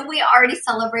 We already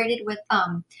celebrated with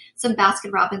some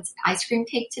Baskin Robbins ice cream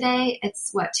cake today.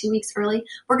 It's 2 weeks early.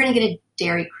 We're gonna get a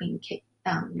Dairy Queen cake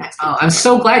next week. Oh, I'm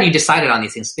so glad you decided on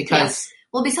these things because yes.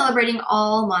 We'll be celebrating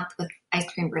all month with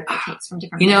ice cream birthday cakes from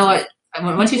different. You know what?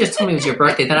 Once you just told me it was your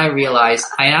birthday, then I realized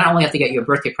I not only have to get you a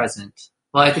birthday present.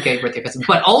 Well, I have to get you a birthday present,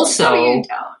 but also. No, you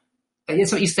don't.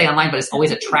 It's what you say online, but it's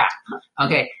always a trap.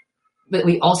 Okay. But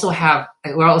we also have,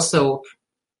 I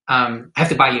have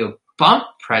to buy you a bump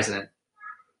present.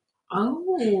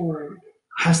 Oh.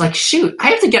 I was like, shoot, I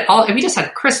have to get and we just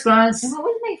had Christmas. And what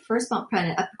was my first bump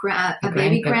present? A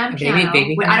baby grand piano.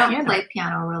 Baby I don't piano. play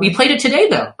piano really. We played it today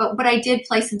though. But I did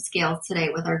play some scales today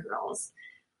with our girls.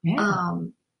 Yeah.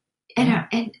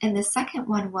 And the second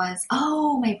one was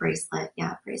my bracelet.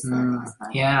 Yeah, bracelet.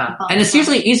 Yeah, and it's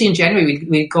usually easy in January.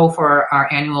 We go for our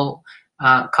annual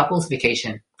couples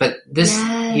vacation, but this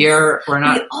year we're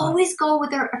not. We always go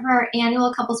with our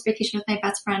annual couples vacation with my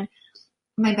best friend.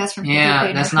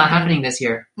 Yeah, that's not happening this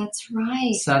year. That's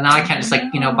right. So now I can't just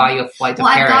buy you a flight to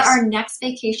Paris. I've got our next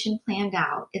vacation planned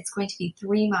out. It's going to be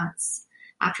 3 months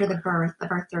after the birth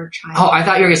of our third child. Oh, I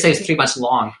thought you were going to say it's 3 months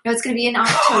long. No, it's going to be in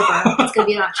October. It's going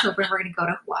to be in October, and we're going to go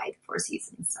to Hawaii the 4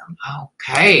 seasons. So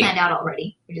okay, planned out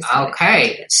already. We just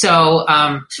okay. So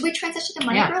should we transition to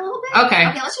money for a little bit? Okay.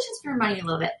 Okay, let's just transition to money a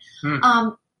little bit.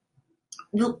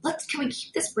 Can we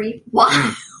keep this brief?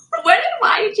 Why?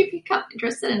 Why did you become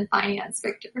interested in finance,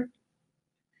 Victor?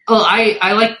 Well,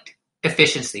 I like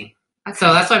efficiency. Okay.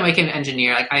 So that's why I'm making an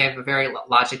engineer. Like I have a very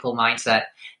logical mindset.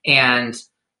 And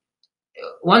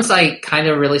once I kind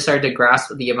of really started to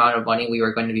grasp the amount of money we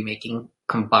were going to be making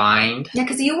combined. Yeah,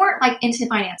 because you weren't into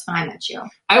finance when I met you.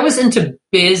 I was into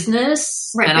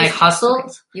business and I hustled.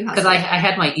 Okay. You hustled. Because I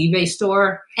had my eBay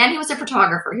store. And he was a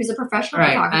photographer. He was a professional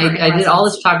photographer. I did all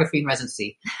this photography in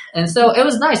residency. And so it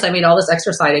was nice. I made all this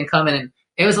extra side income and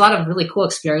it was a lot of really cool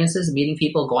experiences, meeting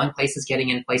people, going places, getting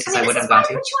in places I wouldn't have gone to.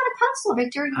 This is what you want to pencil,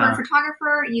 Victor. You were a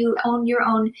photographer. You own your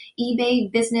own eBay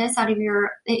business out of and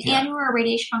you were a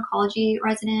radiation oncology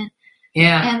resident.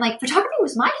 Yeah. And photography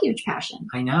was my huge passion.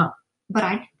 I know. But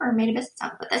I never made a business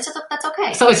out of it. That's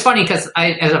okay. So it's funny because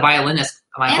as a violinist,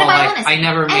 my whole life, I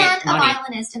never made money. And a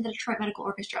violinist in the Detroit Medical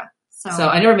Orchestra. So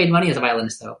I never made money as a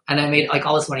violinist though. And I made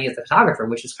all this money as a photographer,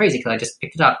 which was crazy because I just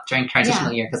picked it up during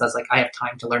transitional year because I was like, I have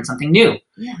time to learn something new.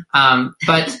 Yeah.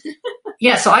 But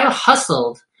yeah, so I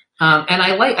hustled. And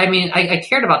I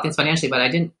cared about things financially, but I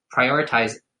didn't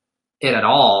prioritize it at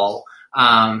all.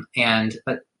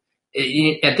 But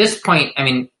at this point,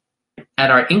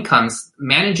 at our incomes,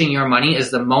 managing your money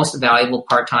is the most valuable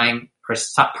part-time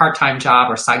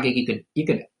job or side gig you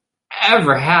could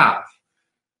ever have.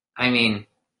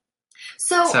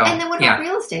 So and then what about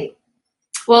real estate?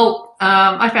 Well,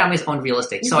 my family's owned real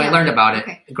estate, so I learned about it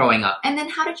growing up. And then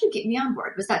how did you get me on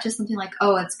board? Was that just something like,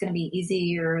 oh, it's going to be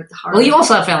easy or hard? Well, you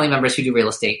also have family members who do real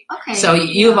estate. Okay. So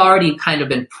you've already kind of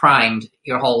been primed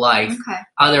your whole life.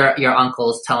 Okay. Your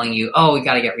uncles telling you, oh, we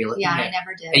got to get real estate. Yeah, I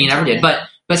never did. And you never did. But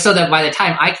so that by the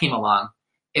time I came along,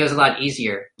 it was a lot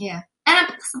easier. Yeah. And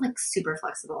I'm like super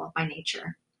flexible by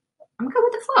nature. I'm good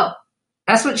with the flow.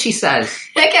 That's what she says.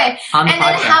 Okay. On the and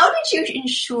podcast. then how do you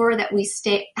ensure we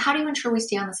stay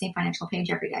on the same financial page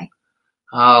every day?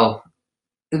 Oh,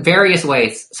 various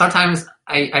ways. Sometimes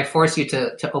I force you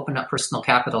to open up Personal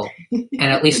Capital and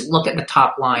at least look at the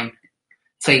top line.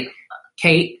 Say,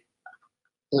 Kate,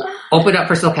 open up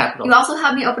Personal Capital. You also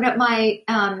have me open up my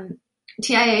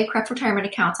TIA, correct retirement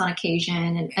accounts on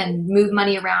occasion and move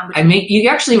money around.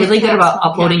 You're actually really good about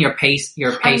uploading your pay I'm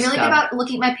really stub. good about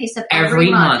looking at my pay stub every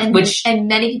month. And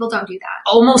many people don't do that.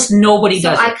 Almost nobody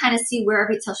does it. I kind of see where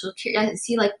every social security, I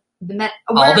see like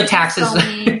all the taxes.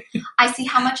 I see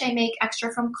how much I make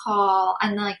extra from call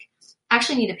and like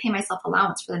actually need to pay myself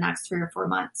allowance for the next 3 or 4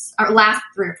 months or last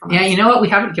 3 or 4 months. Yeah, you know what? We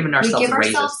haven't given ourselves raises. We give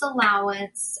raises. ourselves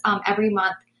allowance every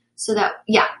month so that,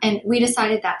 and we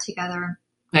decided that together.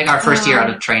 Like our first year out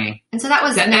of training. And so that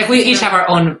was... we each have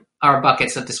our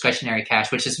buckets of discretionary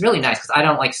cash, which is really nice because I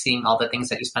don't like seeing all the things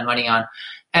that you spend money on.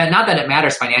 And not that it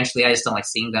matters financially, I just don't like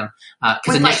seeing them.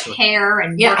 With like hair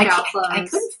and workout clothes. I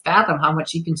couldn't fathom how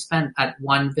much you can spend at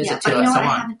one visit to a salon.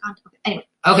 I haven't gone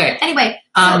to... Anyway,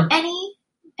 so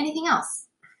anything else?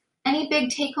 Any big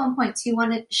take-home points you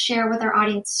want to share with our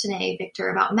audience today, Victor,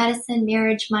 about medicine,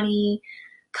 marriage, money,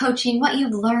 coaching, what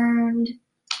you've learned?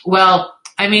 Well,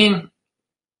 I mean...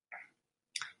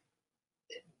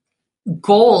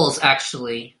 goals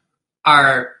actually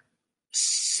are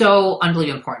so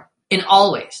unbelievably important in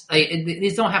all ways.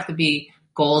 These don't have to be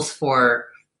goals for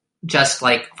just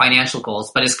like financial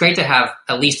goals, but it's great to have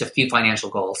at least a few financial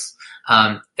goals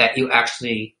that you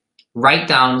actually write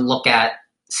down, look at,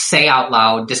 say out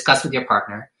loud, discuss with your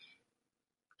partner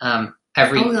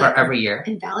every year.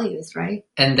 And values, right?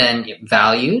 And then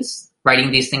values,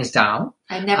 writing these things down.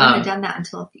 I never had done that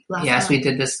until last Yes, month. we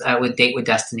did this with Date with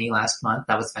Destiny last month.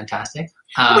 That was fantastic.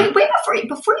 Wait, before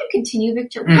you continue,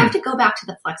 Victor, we have to go back to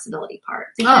the flexibility part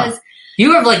because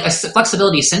you have like a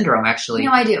flexibility syndrome, actually.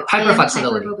 No, I do.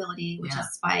 Hyperflexibility. Hypermobility, which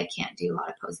is why I can't do a lot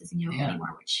of poses in yoga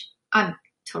anymore, which I'm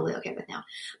totally okay with now.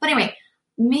 But anyway,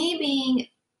 me being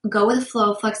go with the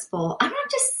flow, flexible, I'm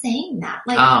not just saying that.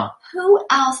 Like, who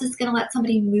else is going to let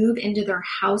somebody move into their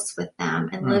house with them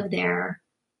and live there?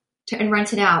 And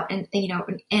rent it out, and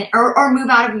or move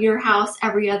out of your house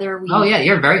every other week. Oh yeah,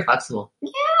 you're very flexible.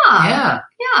 Yeah.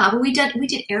 We did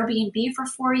Airbnb for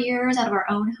 4 years out of our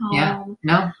own home. Yeah.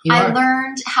 No, I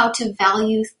learned how to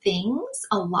value things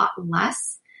a lot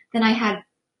less than I had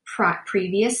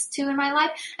previous to in my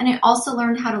life, and I also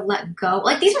learned how to let go.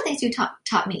 Like these are things you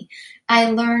taught me.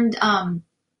 I learned.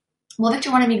 Well,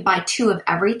 Victor wanted me to buy 2 of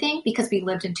everything because we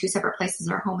lived in 2 separate places,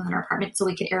 our home and then our apartment, so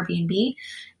we could Airbnb.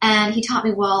 And he taught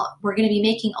me, well, we're going to be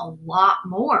making a lot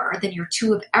more than your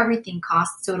 2 of everything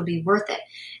costs, so it'll be worth it.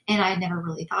 And I had never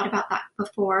really thought about that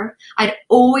before. I'd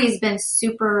always been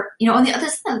super, and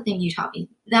this is another thing you taught me.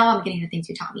 Now I'm getting the things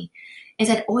you taught me. Is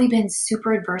I'd always been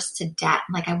super adverse to debt.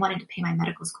 Like I wanted to pay my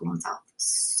medical school loans out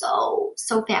so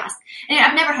fast. And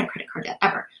I've never had credit card debt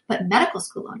ever, but medical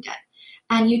school loan debt.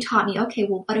 And you taught me, okay,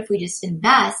 well, what if we just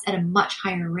invest at a much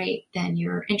higher rate than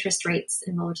your interest rates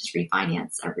and we'll just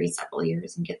refinance every several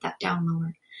years and get that down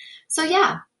lower. So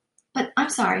yeah, but I'm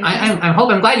sorry.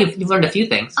 I'm glad you've learned a few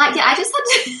things. I just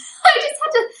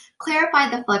had to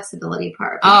clarify the flexibility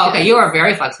part. Oh, okay. You are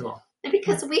very flexible.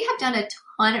 Because we have done a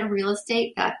ton of real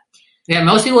estate that. Yeah,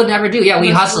 most people would never do. Yeah, we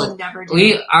hustle.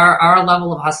 Our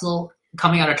level of hustle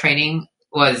coming out of training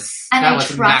was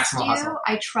maximal hustle.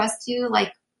 I trust you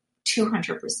like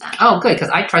 200%. Oh, good,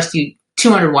 because I trust you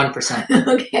 201%.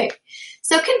 Okay.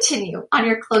 So continue on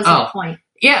your closing point.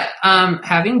 Yeah,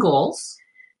 having goals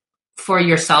for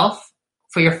yourself,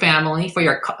 for your family, for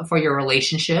your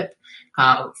relationship,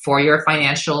 for your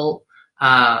financial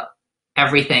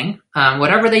everything,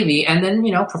 whatever they be, and then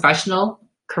professional,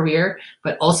 career,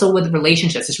 but also with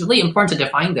relationships. It's really important to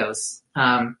define those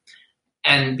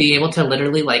and be able to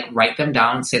literally like write them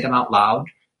down, say them out loud,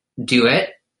 do it,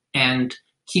 and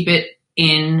keep it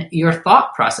in your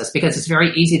thought process because it's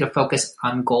very easy to focus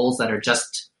on goals that are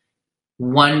just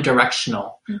one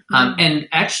directional. Mm-hmm. And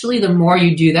actually, the more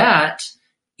you do that,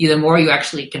 the more you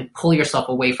actually can pull yourself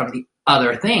away from the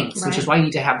other things, which is why you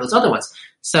need to have those other ones.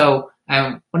 So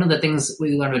one of the things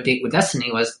we learned with Date with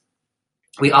Destiny was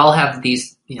we all have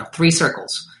these, 3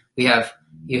 circles. You have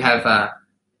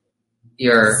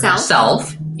your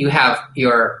self, you have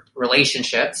your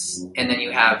relationships, and then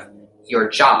you have your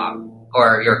job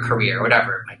or your career,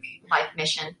 whatever it might be. Life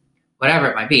mission. Whatever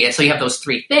it might be. And so you have those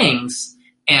three things.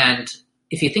 And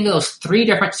if you think of those three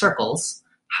different circles,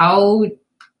 how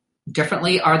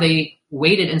differently are they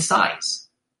weighted in size?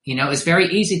 You know, it's very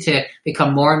easy to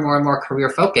become more and more and more career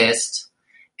focused.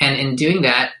 And in doing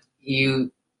that,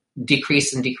 you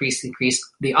decrease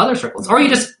the other circles. Or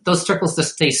those circles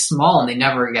just stay small and they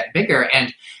never get bigger.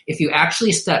 And if you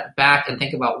actually step back and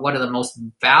think about what are the most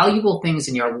valuable things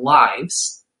in your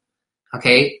lives,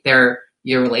 okay, they're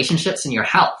your relationships and your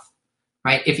health,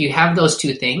 right? If you have those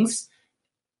two things,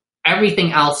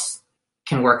 everything else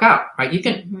can work out, right? You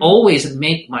can always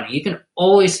make money. You can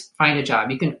always find a job.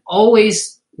 You can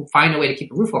always find a way to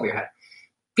keep a roof over your head.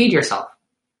 Feed yourself.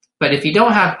 But if you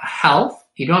don't have health,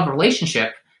 you don't have a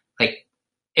relationship, like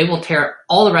it will tear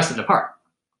all the rest of it apart.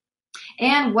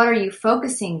 And what are you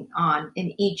focusing on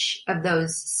in each of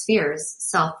those spheres,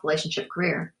 self, relationship,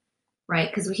 career, right?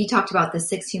 Because he talked about the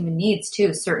 6 human needs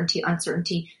too: certainty,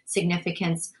 uncertainty,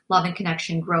 significance, love and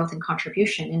connection, growth and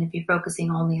contribution. And if you're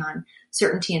focusing only on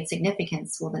certainty and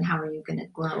significance, well, then how are you going to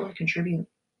grow and contribute?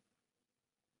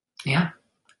 Yeah.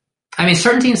 I mean,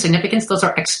 certainty and significance, those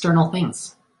are external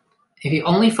things. If you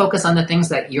only focus on the things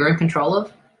that you're in control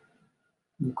of,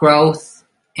 growth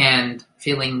and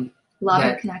feeling love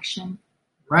and connection.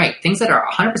 Right. Things that are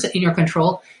 100% in your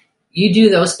control, you do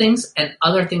those things and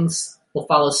other things will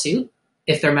follow suit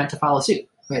if they're meant to follow suit.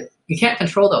 But you can't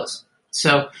control those.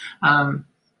 So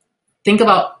think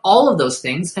about all of those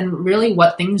things and really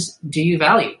what things do you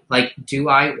value? Like, do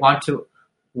I want to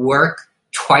work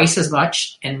twice as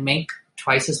much and make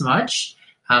twice as much?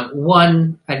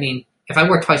 If I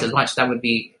work twice as much, that would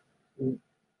be,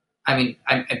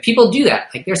 people do that.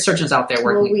 Like, there's surgeons out there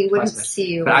working. Well, we wouldn't twice as much, see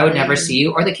you. but I would never see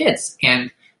you or the kids. And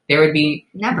there would be...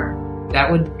 Never. That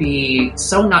would be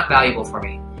so not valuable for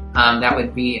me. That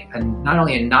would be not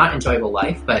only a not enjoyable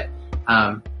life, but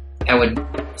that would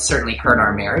certainly hurt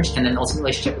our marriage and then also the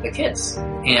relationship with the kids.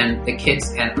 And the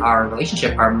kids and our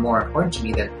relationship are more important to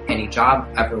me than any job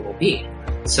ever will be.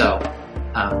 So,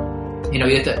 you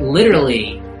have to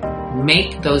literally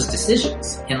make those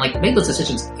decisions and make those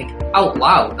decisions out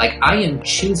loud. Like, I am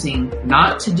choosing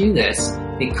not to do this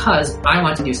because I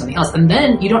want to do something else. And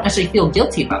then you don't necessarily feel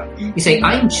guilty about it. You say,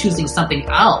 I am choosing something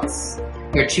else.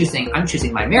 I'm choosing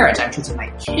my marriage. I'm choosing my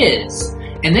kids.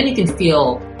 And then you can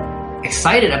feel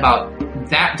excited about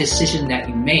that decision that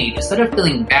you made instead of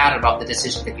feeling bad about the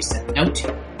decision that you said no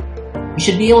to. You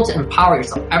should be able to empower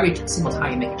yourself every single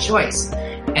time you make a choice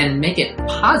and make it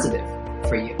positive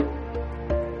for you.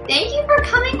 Thank you for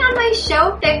coming on my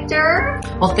show, Victor.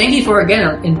 Well, thank you for,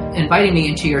 again, inviting me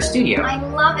into your studio. I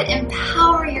love it.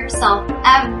 Empower yourself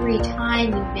every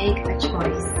time you make a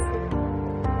choice.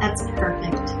 That's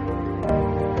perfect.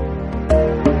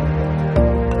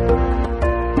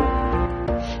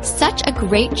 Such a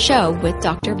great show with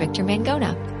Dr. Victor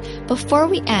Mangona. Before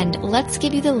we end, let's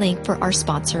give you the link for our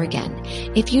sponsor again.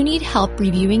 If you need help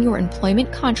reviewing your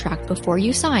employment contract before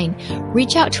you sign,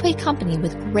 reach out to a company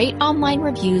with great online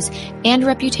reviews and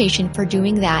reputation for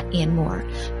doing that and more.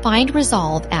 Find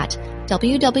Resolve at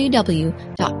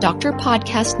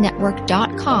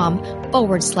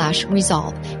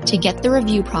www.drpodcastnetwork.com/resolve to get the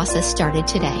review process started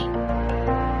today.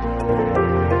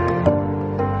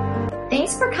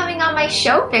 Thanks for coming on my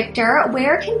show, Victor.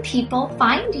 Where can people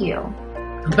find you?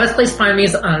 The best place to find me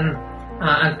is on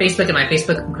Facebook, in my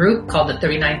Facebook group called the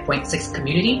 39.6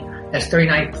 Community. That's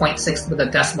 39.6 with a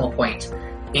decimal point.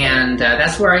 And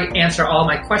that's where I answer all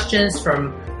my questions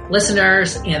from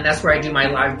listeners, and that's where I do my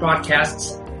live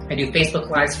broadcasts. I do Facebook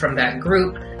Lives from that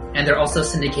group, and they're also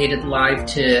syndicated live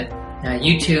to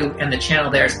YouTube, and the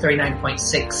channel there is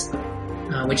 39.6,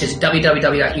 which is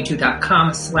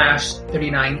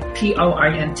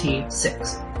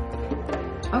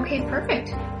www.youtube.com/39POINT6. Okay,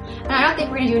 perfect. And I don't think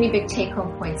we're going to do any big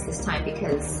take-home points this time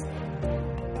because...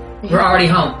 We're already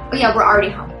home. Oh, yeah, we're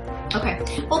already home. Okay.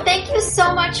 Well, thank you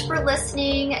so much for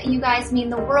listening. You guys mean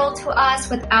the world to us.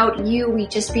 Without you,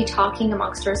 we'd just be talking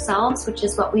amongst ourselves, which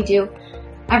is what we do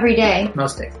every day.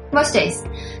 Most days. Most days.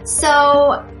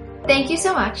 So, thank you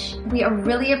so much. We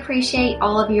really appreciate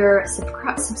all of your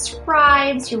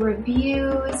subscribes, your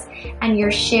reviews, and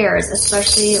your shares,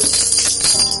 especially...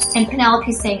 And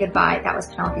Penelope's saying goodbye. That was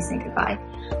Penelope saying goodbye.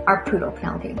 Our poodle,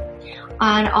 Penelope.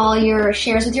 On all your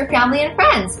shares with your family and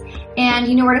friends. And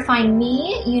you know where to find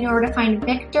me. You know where to find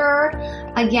Victor.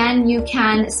 Again, you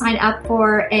can sign up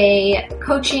for a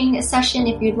coaching session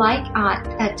if you'd like at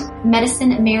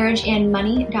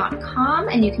medicinemarriageandmoney.com.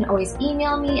 And you can always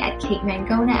email me at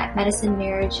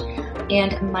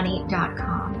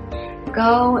katemangona@medicinemarriageandmoney.com.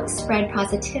 Go spread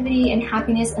positivity and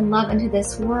happiness and love into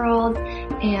this world,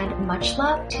 and much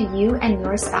love to you and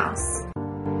your spouse.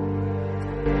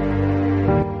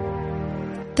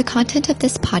 The content of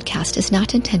this podcast is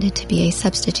not intended to be a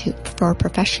substitute for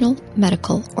professional,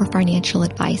 medical, or financial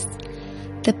advice.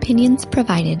 The opinions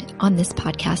provided on this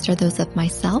podcast are those of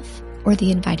myself or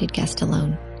the invited guest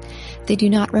alone. They do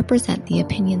not represent the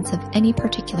opinions of any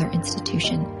particular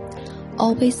institution.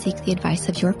 Always seek the advice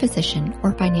of your physician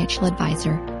or financial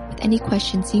advisor with any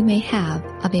questions you may have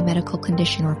of a medical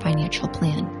condition or financial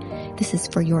plan. This is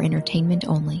for your entertainment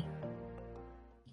only.